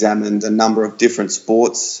we examined a number of different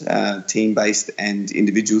sports, team-based and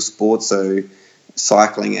individual sports. So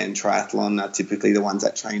cycling and triathlon are typically the ones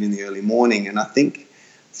that train in the early morning. And I think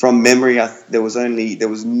from memory, there was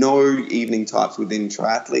no evening types within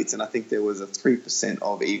triathletes, and I think there was a 3%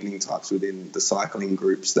 of evening types within the cycling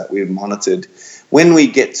groups that we've monitored. When we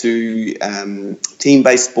get to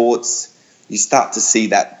team-based sports, you start to see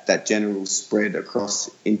that general spread across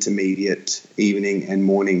intermediate, evening and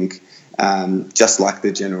morning, just like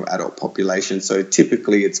the general adult population. So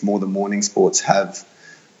typically it's more the morning sports have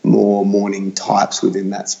more morning types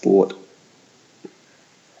within that sport.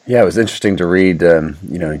 Yeah, it was interesting to read,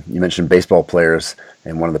 you mentioned baseball players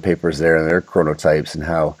in one of the papers there and their chronotypes, and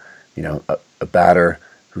how, a batter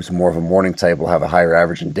who's more of a morning type will have a higher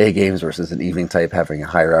average in day games versus an evening type having a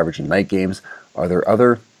higher average in night games. Are there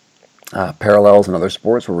other parallels in other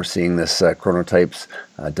sports where we're seeing this chronotypes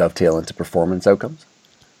dovetail into performance outcomes?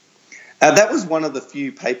 That was one of the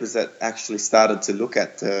few papers that actually started to look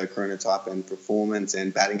at chronotype and performance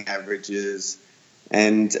and batting averages.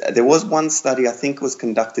 And there was one study, I think was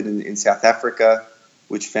conducted in South Africa,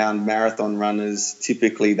 which found marathon runners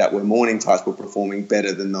typically that were morning types were performing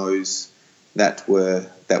better than those that were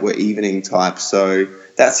evening types. So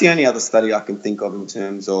that's the only other study I can think of in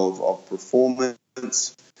terms of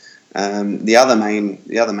performance. The other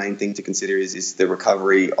main thing to consider is the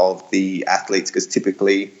recovery of the athletes, because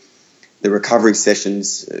typically the recovery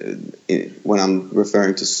sessions, when I'm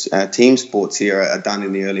referring to team sports here, are done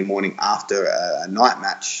in the early morning after a night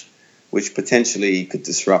match, which potentially could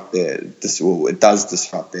disrupt it does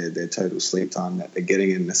disrupt their total sleep time that they're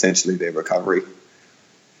getting and essentially their recovery.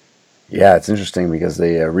 Yeah, it's interesting because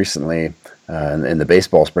they recently, in the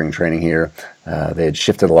baseball spring training here, they had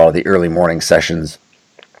shifted a lot of the early morning sessions,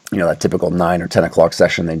 that typical 9 or 10 o'clock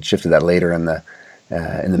session. They'd shifted that later in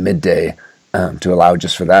the midday, to allow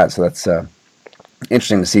just for that. So that's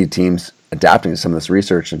interesting to see teams adapting to some of this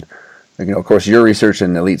research. And, of course, your research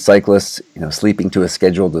in elite cyclists, sleeping to a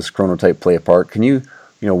schedule, does chronotype play a part? Can you,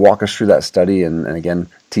 walk us through that study and again,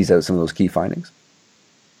 tease out some of those key findings?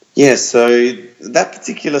 Yeah, so that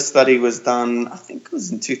particular study was done, I think it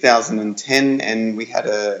was in 2010, and we had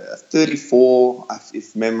a 34,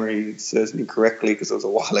 if memory serves me correctly, because it was a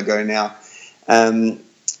while ago now.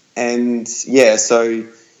 And yeah, so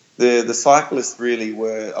the cyclists really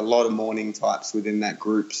were a lot of morning types within that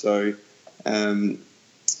group. So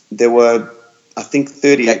there were, I think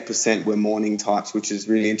 38% were morning types, which is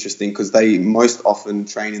really interesting because they most often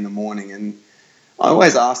train in the morning. And I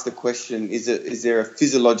always ask the question, is there a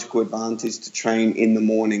physiological advantage to train in the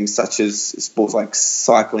morning, such as sports like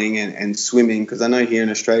cycling and swimming? Because I know here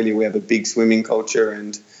in Australia we have a big swimming culture,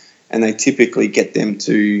 and they typically get them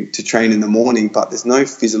to train in the morning, but there's no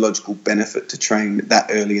physiological benefit to train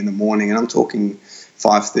that early in the morning. And I'm talking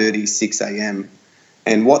 5:30, 6 a.m.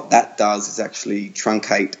 And what that does is actually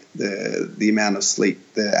truncate the amount of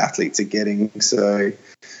sleep the athletes are getting. So,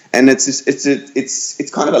 and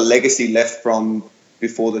it's kind of a legacy left from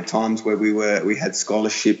before the times where we had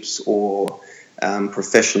scholarships or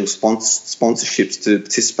professional sponsorships to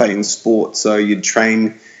participate in sport. So you'd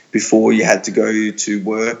train before you had to go to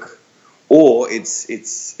work, or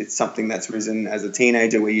it's something that's risen as a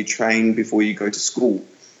teenager where you train before you go to school.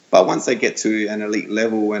 But once they get to an elite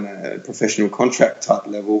level and a professional contract type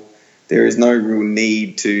level, there is no real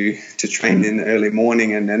need to train in the early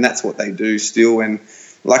morning, and that's what they do still. And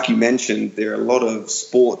like you mentioned, there are a lot of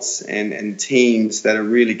sports and teams that are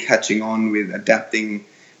really catching on with adapting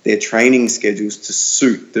their training schedules to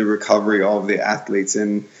suit the recovery of their athletes,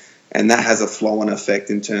 and that has a flow-on effect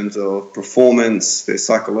in terms of performance, their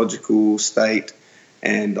psychological state,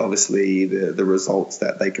 and obviously the results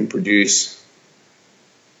that they can produce.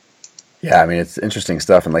 Yeah, I mean, it's interesting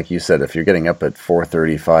stuff, and like you said, if you're getting up at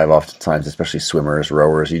 4:35, oftentimes, especially swimmers,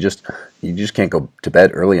 rowers, you just can't go to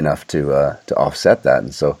bed early enough to offset that.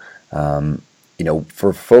 And so,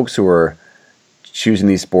 for folks who are choosing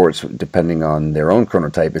these sports depending on their own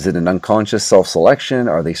chronotype, is it an unconscious self-selection?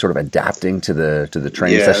 Are they sort of adapting to the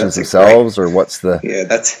training sessions themselves, or what's the? Yeah,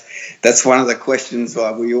 that's one of the questions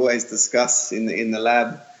we always discuss in the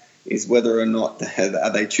lab. Is whether or not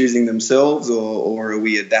are they choosing themselves or are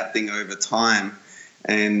we adapting over time?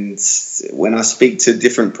 And when I speak to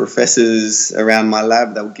different professors around my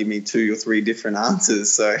lab, they'll give me 2 or 3 different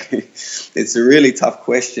answers. So it's a really tough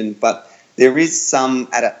question, but there is some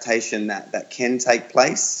adaptation that can take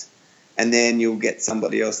place, and then you'll get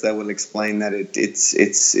somebody else that will explain that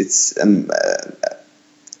it's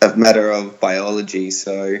a matter of biology.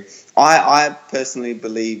 So I personally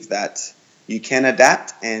believe that you can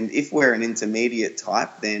adapt, and if we're an intermediate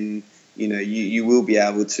type, then you will be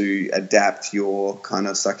able to adapt your kind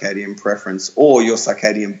of circadian preference or your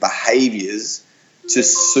circadian behaviors to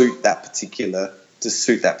suit that particular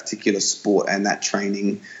sport and that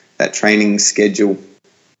training schedule.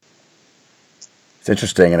 It's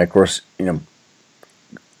interesting, and of course,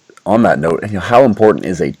 on that note, how important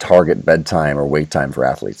is a target bedtime or wake time for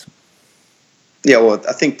athletes? Yeah, well,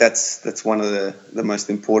 I think that's one of the most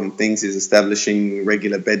important things is establishing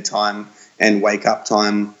regular bedtime and wake up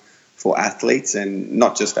time for athletes, and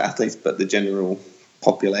not just for athletes, but the general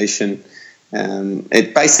population.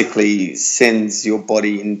 It basically sends your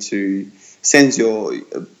brain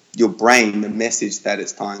the message that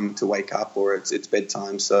it's time to wake up or it's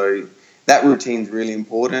bedtime. So that routine is really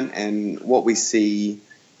important, and what we see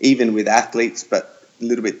even with athletes, but a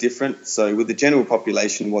little bit different. So with the general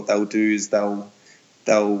population, what they'll do is they'll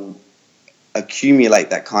accumulate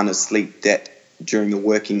that kind of sleep debt during the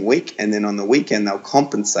working week, and then on the weekend they'll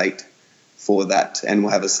compensate for that and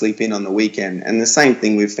we'll have a sleep in on the weekend. And the same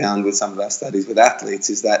thing we've found with some of our studies with athletes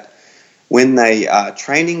is that when they are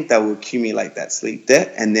training, they will accumulate that sleep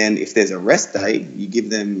debt, and then if there's a rest day, you give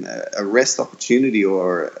them a rest opportunity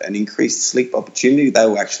or an increased sleep opportunity, they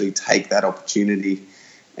will actually take that opportunity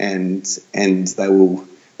and they will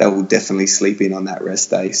definitely sleep in on that rest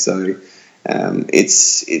day. So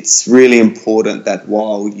it's really important that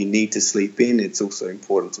while you need to sleep in, it's also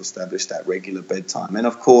important to establish that regular bedtime. And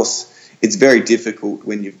of course, it's very difficult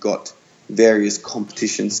when you've got various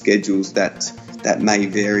competition schedules that may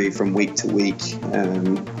vary from week to week,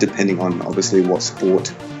 depending on obviously what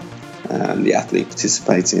sport the athlete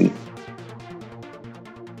participates in.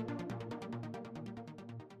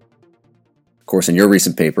 Of course, in your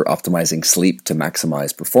recent paper, Optimizing Sleep to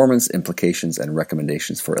Maximize Performance, Implications and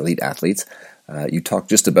Recommendations for Elite Athletes, you talked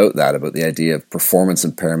just about that, about the idea of performance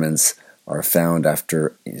impairments are found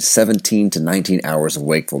after 17 to 19 hours of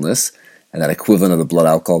wakefulness, and that equivalent of the blood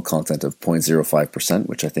alcohol content of 0.05%,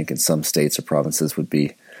 which I think in some states or provinces would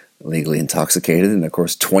be legally intoxicated, and of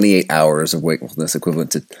course 28 hours of wakefulness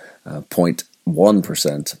equivalent to 0.1%,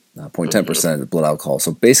 0.10% of blood alcohol,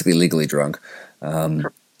 so basically legally drunk.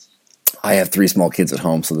 I have 3 small kids at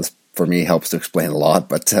home, so this for me helps to explain a lot,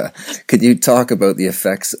 but could you talk about the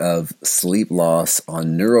effects of sleep loss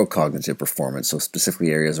on neurocognitive performance, so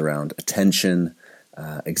specifically areas around attention,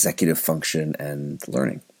 executive function, and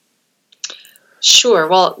learning? Sure.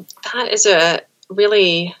 Well, that is a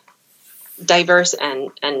really diverse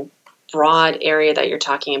and broad area that you're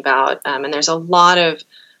talking about, and there's a lot of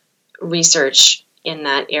research in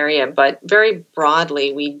that area, but very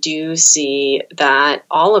broadly, we do see that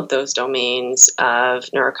all of those domains of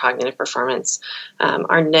neurocognitive performance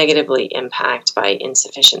are negatively impacted by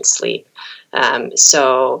insufficient sleep.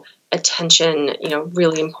 So attention,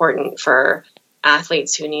 really important for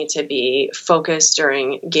athletes who need to be focused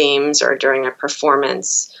during games or during a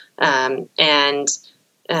performance, and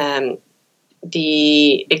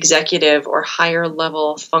the executive or higher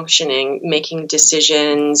level functioning, making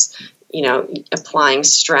decisions, applying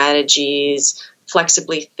strategies,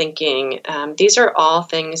 flexibly thinking. These are all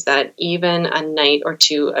things that even a night or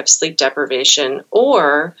two of sleep deprivation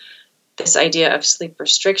or this idea of sleep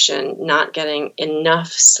restriction, not getting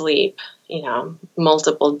enough sleep,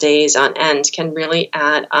 multiple days on end, can really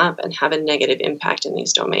add up and have a negative impact in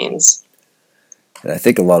these domains. I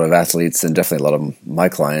think a lot of athletes, and definitely a lot of my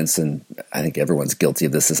clients, and I think everyone's guilty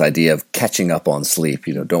of this idea of catching up on sleep.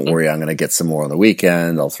 Don't worry, I'm going to get some more on the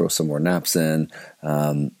weekend. I'll throw some more naps in.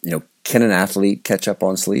 Can an athlete catch up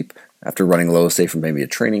on sleep after running low, say from maybe a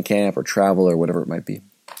training camp or travel or whatever it might be?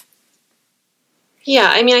 Yeah,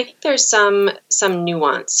 I mean, I think there's some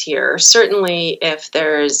nuance here. Certainly, if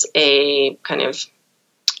there's a kind of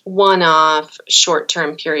one-off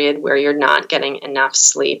short-term period where you're not getting enough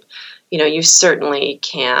sleep, you certainly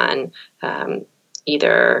can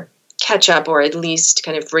either catch up or at least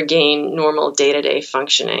kind of regain normal day-to-day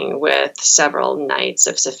functioning with several nights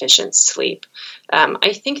of sufficient sleep.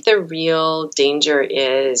 I think the real danger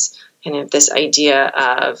is kind of this idea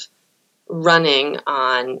of running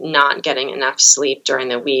on not getting enough sleep during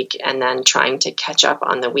the week and then trying to catch up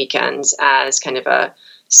on the weekends as kind of a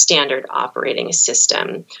standard operating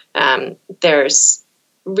system. There's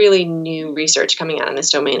really new research coming out in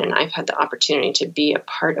this domain, and I've had the opportunity to be a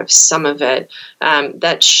part of some of it,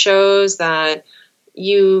 that shows that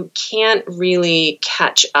you can't really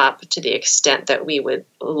catch up to the extent that we would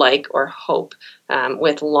like or hope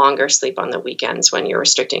with longer sleep on the weekends when you're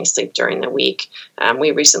restricting sleep during the week.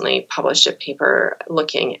 We recently published a paper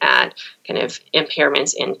looking at kind of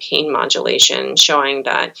impairments in pain modulation, showing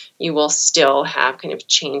that you will still have kind of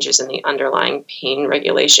changes in the underlying pain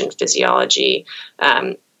regulation physiology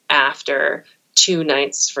after 2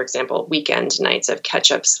 nights, for example, weekend nights of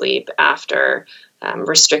catch-up sleep after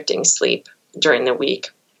restricting sleep during the week,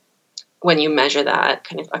 when you measure that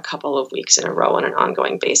kind of a couple of weeks in a row on an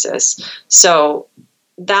ongoing basis. So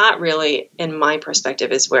that really, in my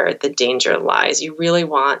perspective, is where the danger lies. You really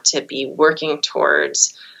want to be working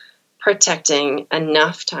towards protecting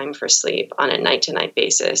enough time for sleep on a night-to-night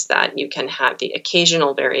basis that you can have the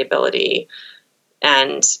occasional variability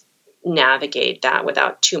and navigate that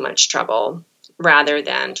without too much trouble, rather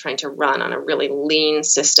than trying to run on a really lean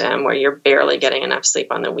system where you're barely getting enough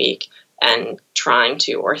sleep on the week and trying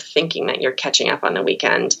to, or thinking that you're catching up on the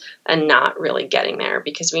weekend and not really getting there,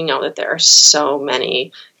 because we know that there are so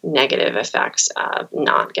many negative effects of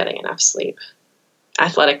not getting enough sleep: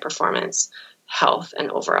 athletic performance, health,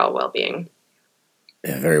 and overall well-being.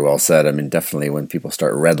 Yeah, very well said. I mean, definitely when people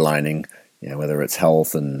start redlining, whether it's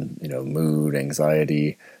health and, mood,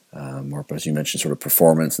 anxiety, or as you mentioned, sort of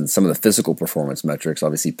performance and some of the physical performance metrics,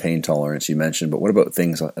 obviously pain tolerance you mentioned, but what about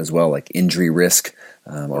things as well like injury risk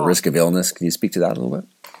or risk of illness? Can you speak to that a little bit?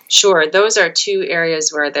 Sure. Those are 2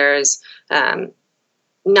 areas where there's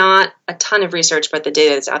not a ton of research, but the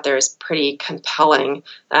data that's out there is pretty compelling,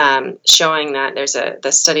 showing that there's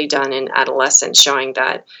the study done in adolescents showing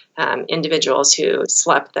that individuals who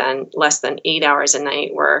slept less than 8 hours a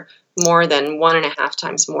night were more than 1.5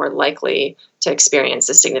 times more likely to experience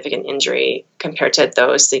a significant injury compared to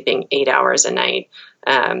those sleeping 8 hours a night.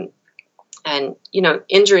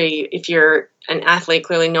 Injury, if you're an athlete,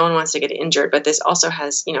 clearly no one wants to get injured, but this also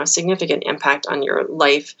has, a significant impact on your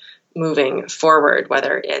life moving forward,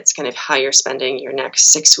 whether it's kind of how you're spending your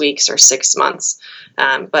next 6 weeks or 6 months,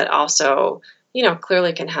 but also,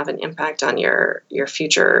 clearly can have an impact on your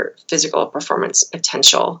future physical performance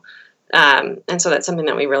potential. And so that's something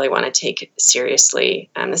that we really want to take seriously.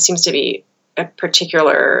 This seems to be a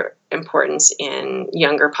particular importance in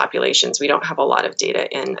younger populations. We don't have a lot of data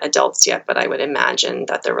in adults yet, but I would imagine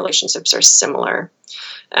that the relationships are similar.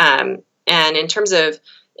 And in terms of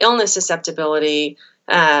illness susceptibility,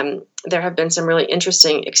 there have been some really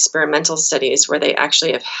interesting experimental studies where they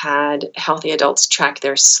actually have had healthy adults track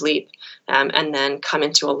their sleep and then come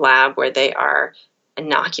into a lab where they are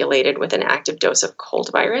inoculated with an active dose of cold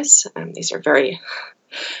virus. These are very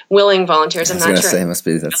willing volunteers. I was going to say,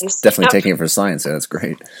 that's definitely taking it for science. So that's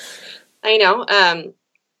great. I know.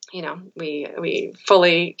 We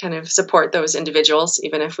fully kind of support those individuals,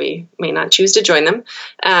 even if we may not choose to join them.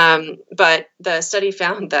 But the study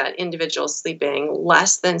found that individuals sleeping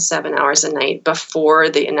less than 7 hours a night before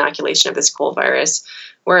the inoculation of this cold virus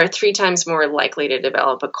were 3 times more likely to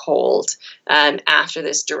develop a cold after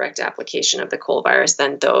this direct application of the cold virus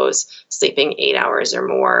than those sleeping 8 hours or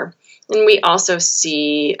more. And we also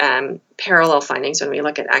see parallel findings when we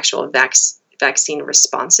look at actual vaccine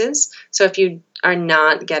responses. So if you are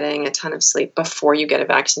not getting a ton of sleep before you get a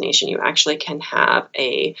vaccination, you actually can have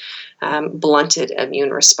a blunted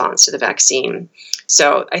immune response to the vaccine.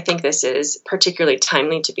 So I think this is particularly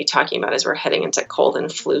timely to be talking about as we're heading into cold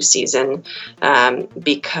and flu season,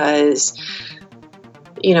 because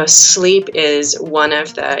sleep is one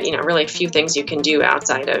of the, really few things you can do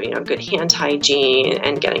outside of, good hand hygiene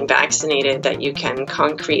and getting vaccinated that you can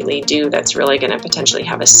concretely do that's really going to potentially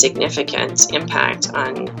have a significant impact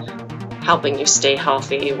on helping you stay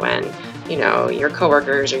healthy when your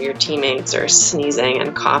coworkers or your teammates are sneezing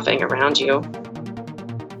and coughing around you.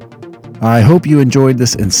 I hope you enjoyed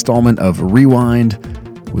this installment of Rewind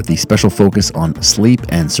with the special focus on sleep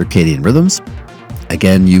and circadian rhythms.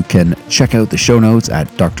 Again, you can check out the show notes at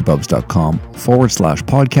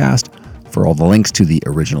drbubbs.com/podcast for all the links to the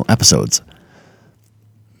original episodes.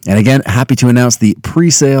 And again, happy to announce the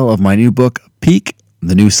pre-sale of my new book, Peak,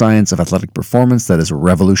 The New Science of Athletic Performance That is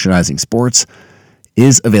Revolutionizing Sports,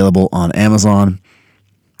 is available on Amazon.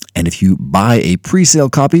 And if you buy a pre-sale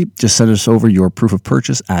copy, just send us over your proof of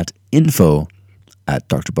purchase at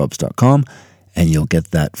info@drbubbs.com, and you'll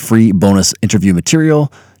get that free bonus interview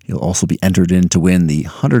material. You'll also be entered in to win the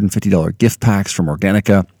 $150 gift packs from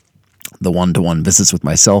Organica, the one-to-one visits with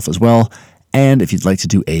myself as well. And if you'd like to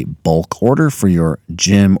do a bulk order for your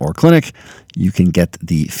gym or clinic, you can get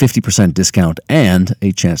the 50% discount and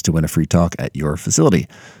a chance to win a free talk at your facility.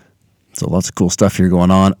 So lots of cool stuff here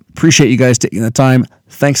going on. Appreciate you guys taking the time.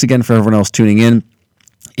 Thanks again for everyone else tuning in.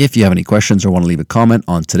 If you have any questions or want to leave a comment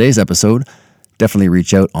on today's episode, definitely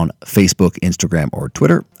reach out on Facebook, Instagram, or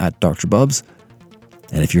Twitter at Dr. Bubbs.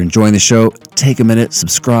 And if you're enjoying the show, take a minute,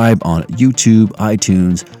 subscribe on YouTube,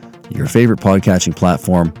 iTunes, your favorite podcasting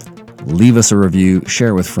platform. Leave us a review,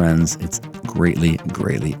 share with friends. It's greatly,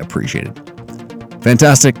 greatly appreciated.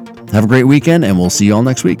 Fantastic. Have a great weekend, and we'll see you all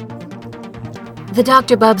next week. The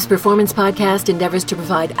Dr. Bubbs Performance Podcast endeavors to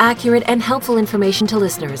provide accurate and helpful information to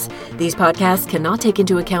listeners. These podcasts cannot take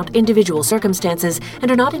into account individual circumstances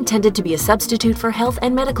and are not intended to be a substitute for health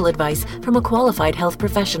and medical advice from a qualified health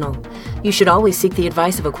professional. You should always seek the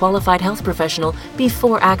advice of a qualified health professional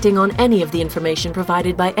before acting on any of the information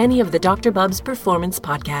provided by any of the Dr. Bubbs Performance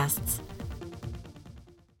Podcasts.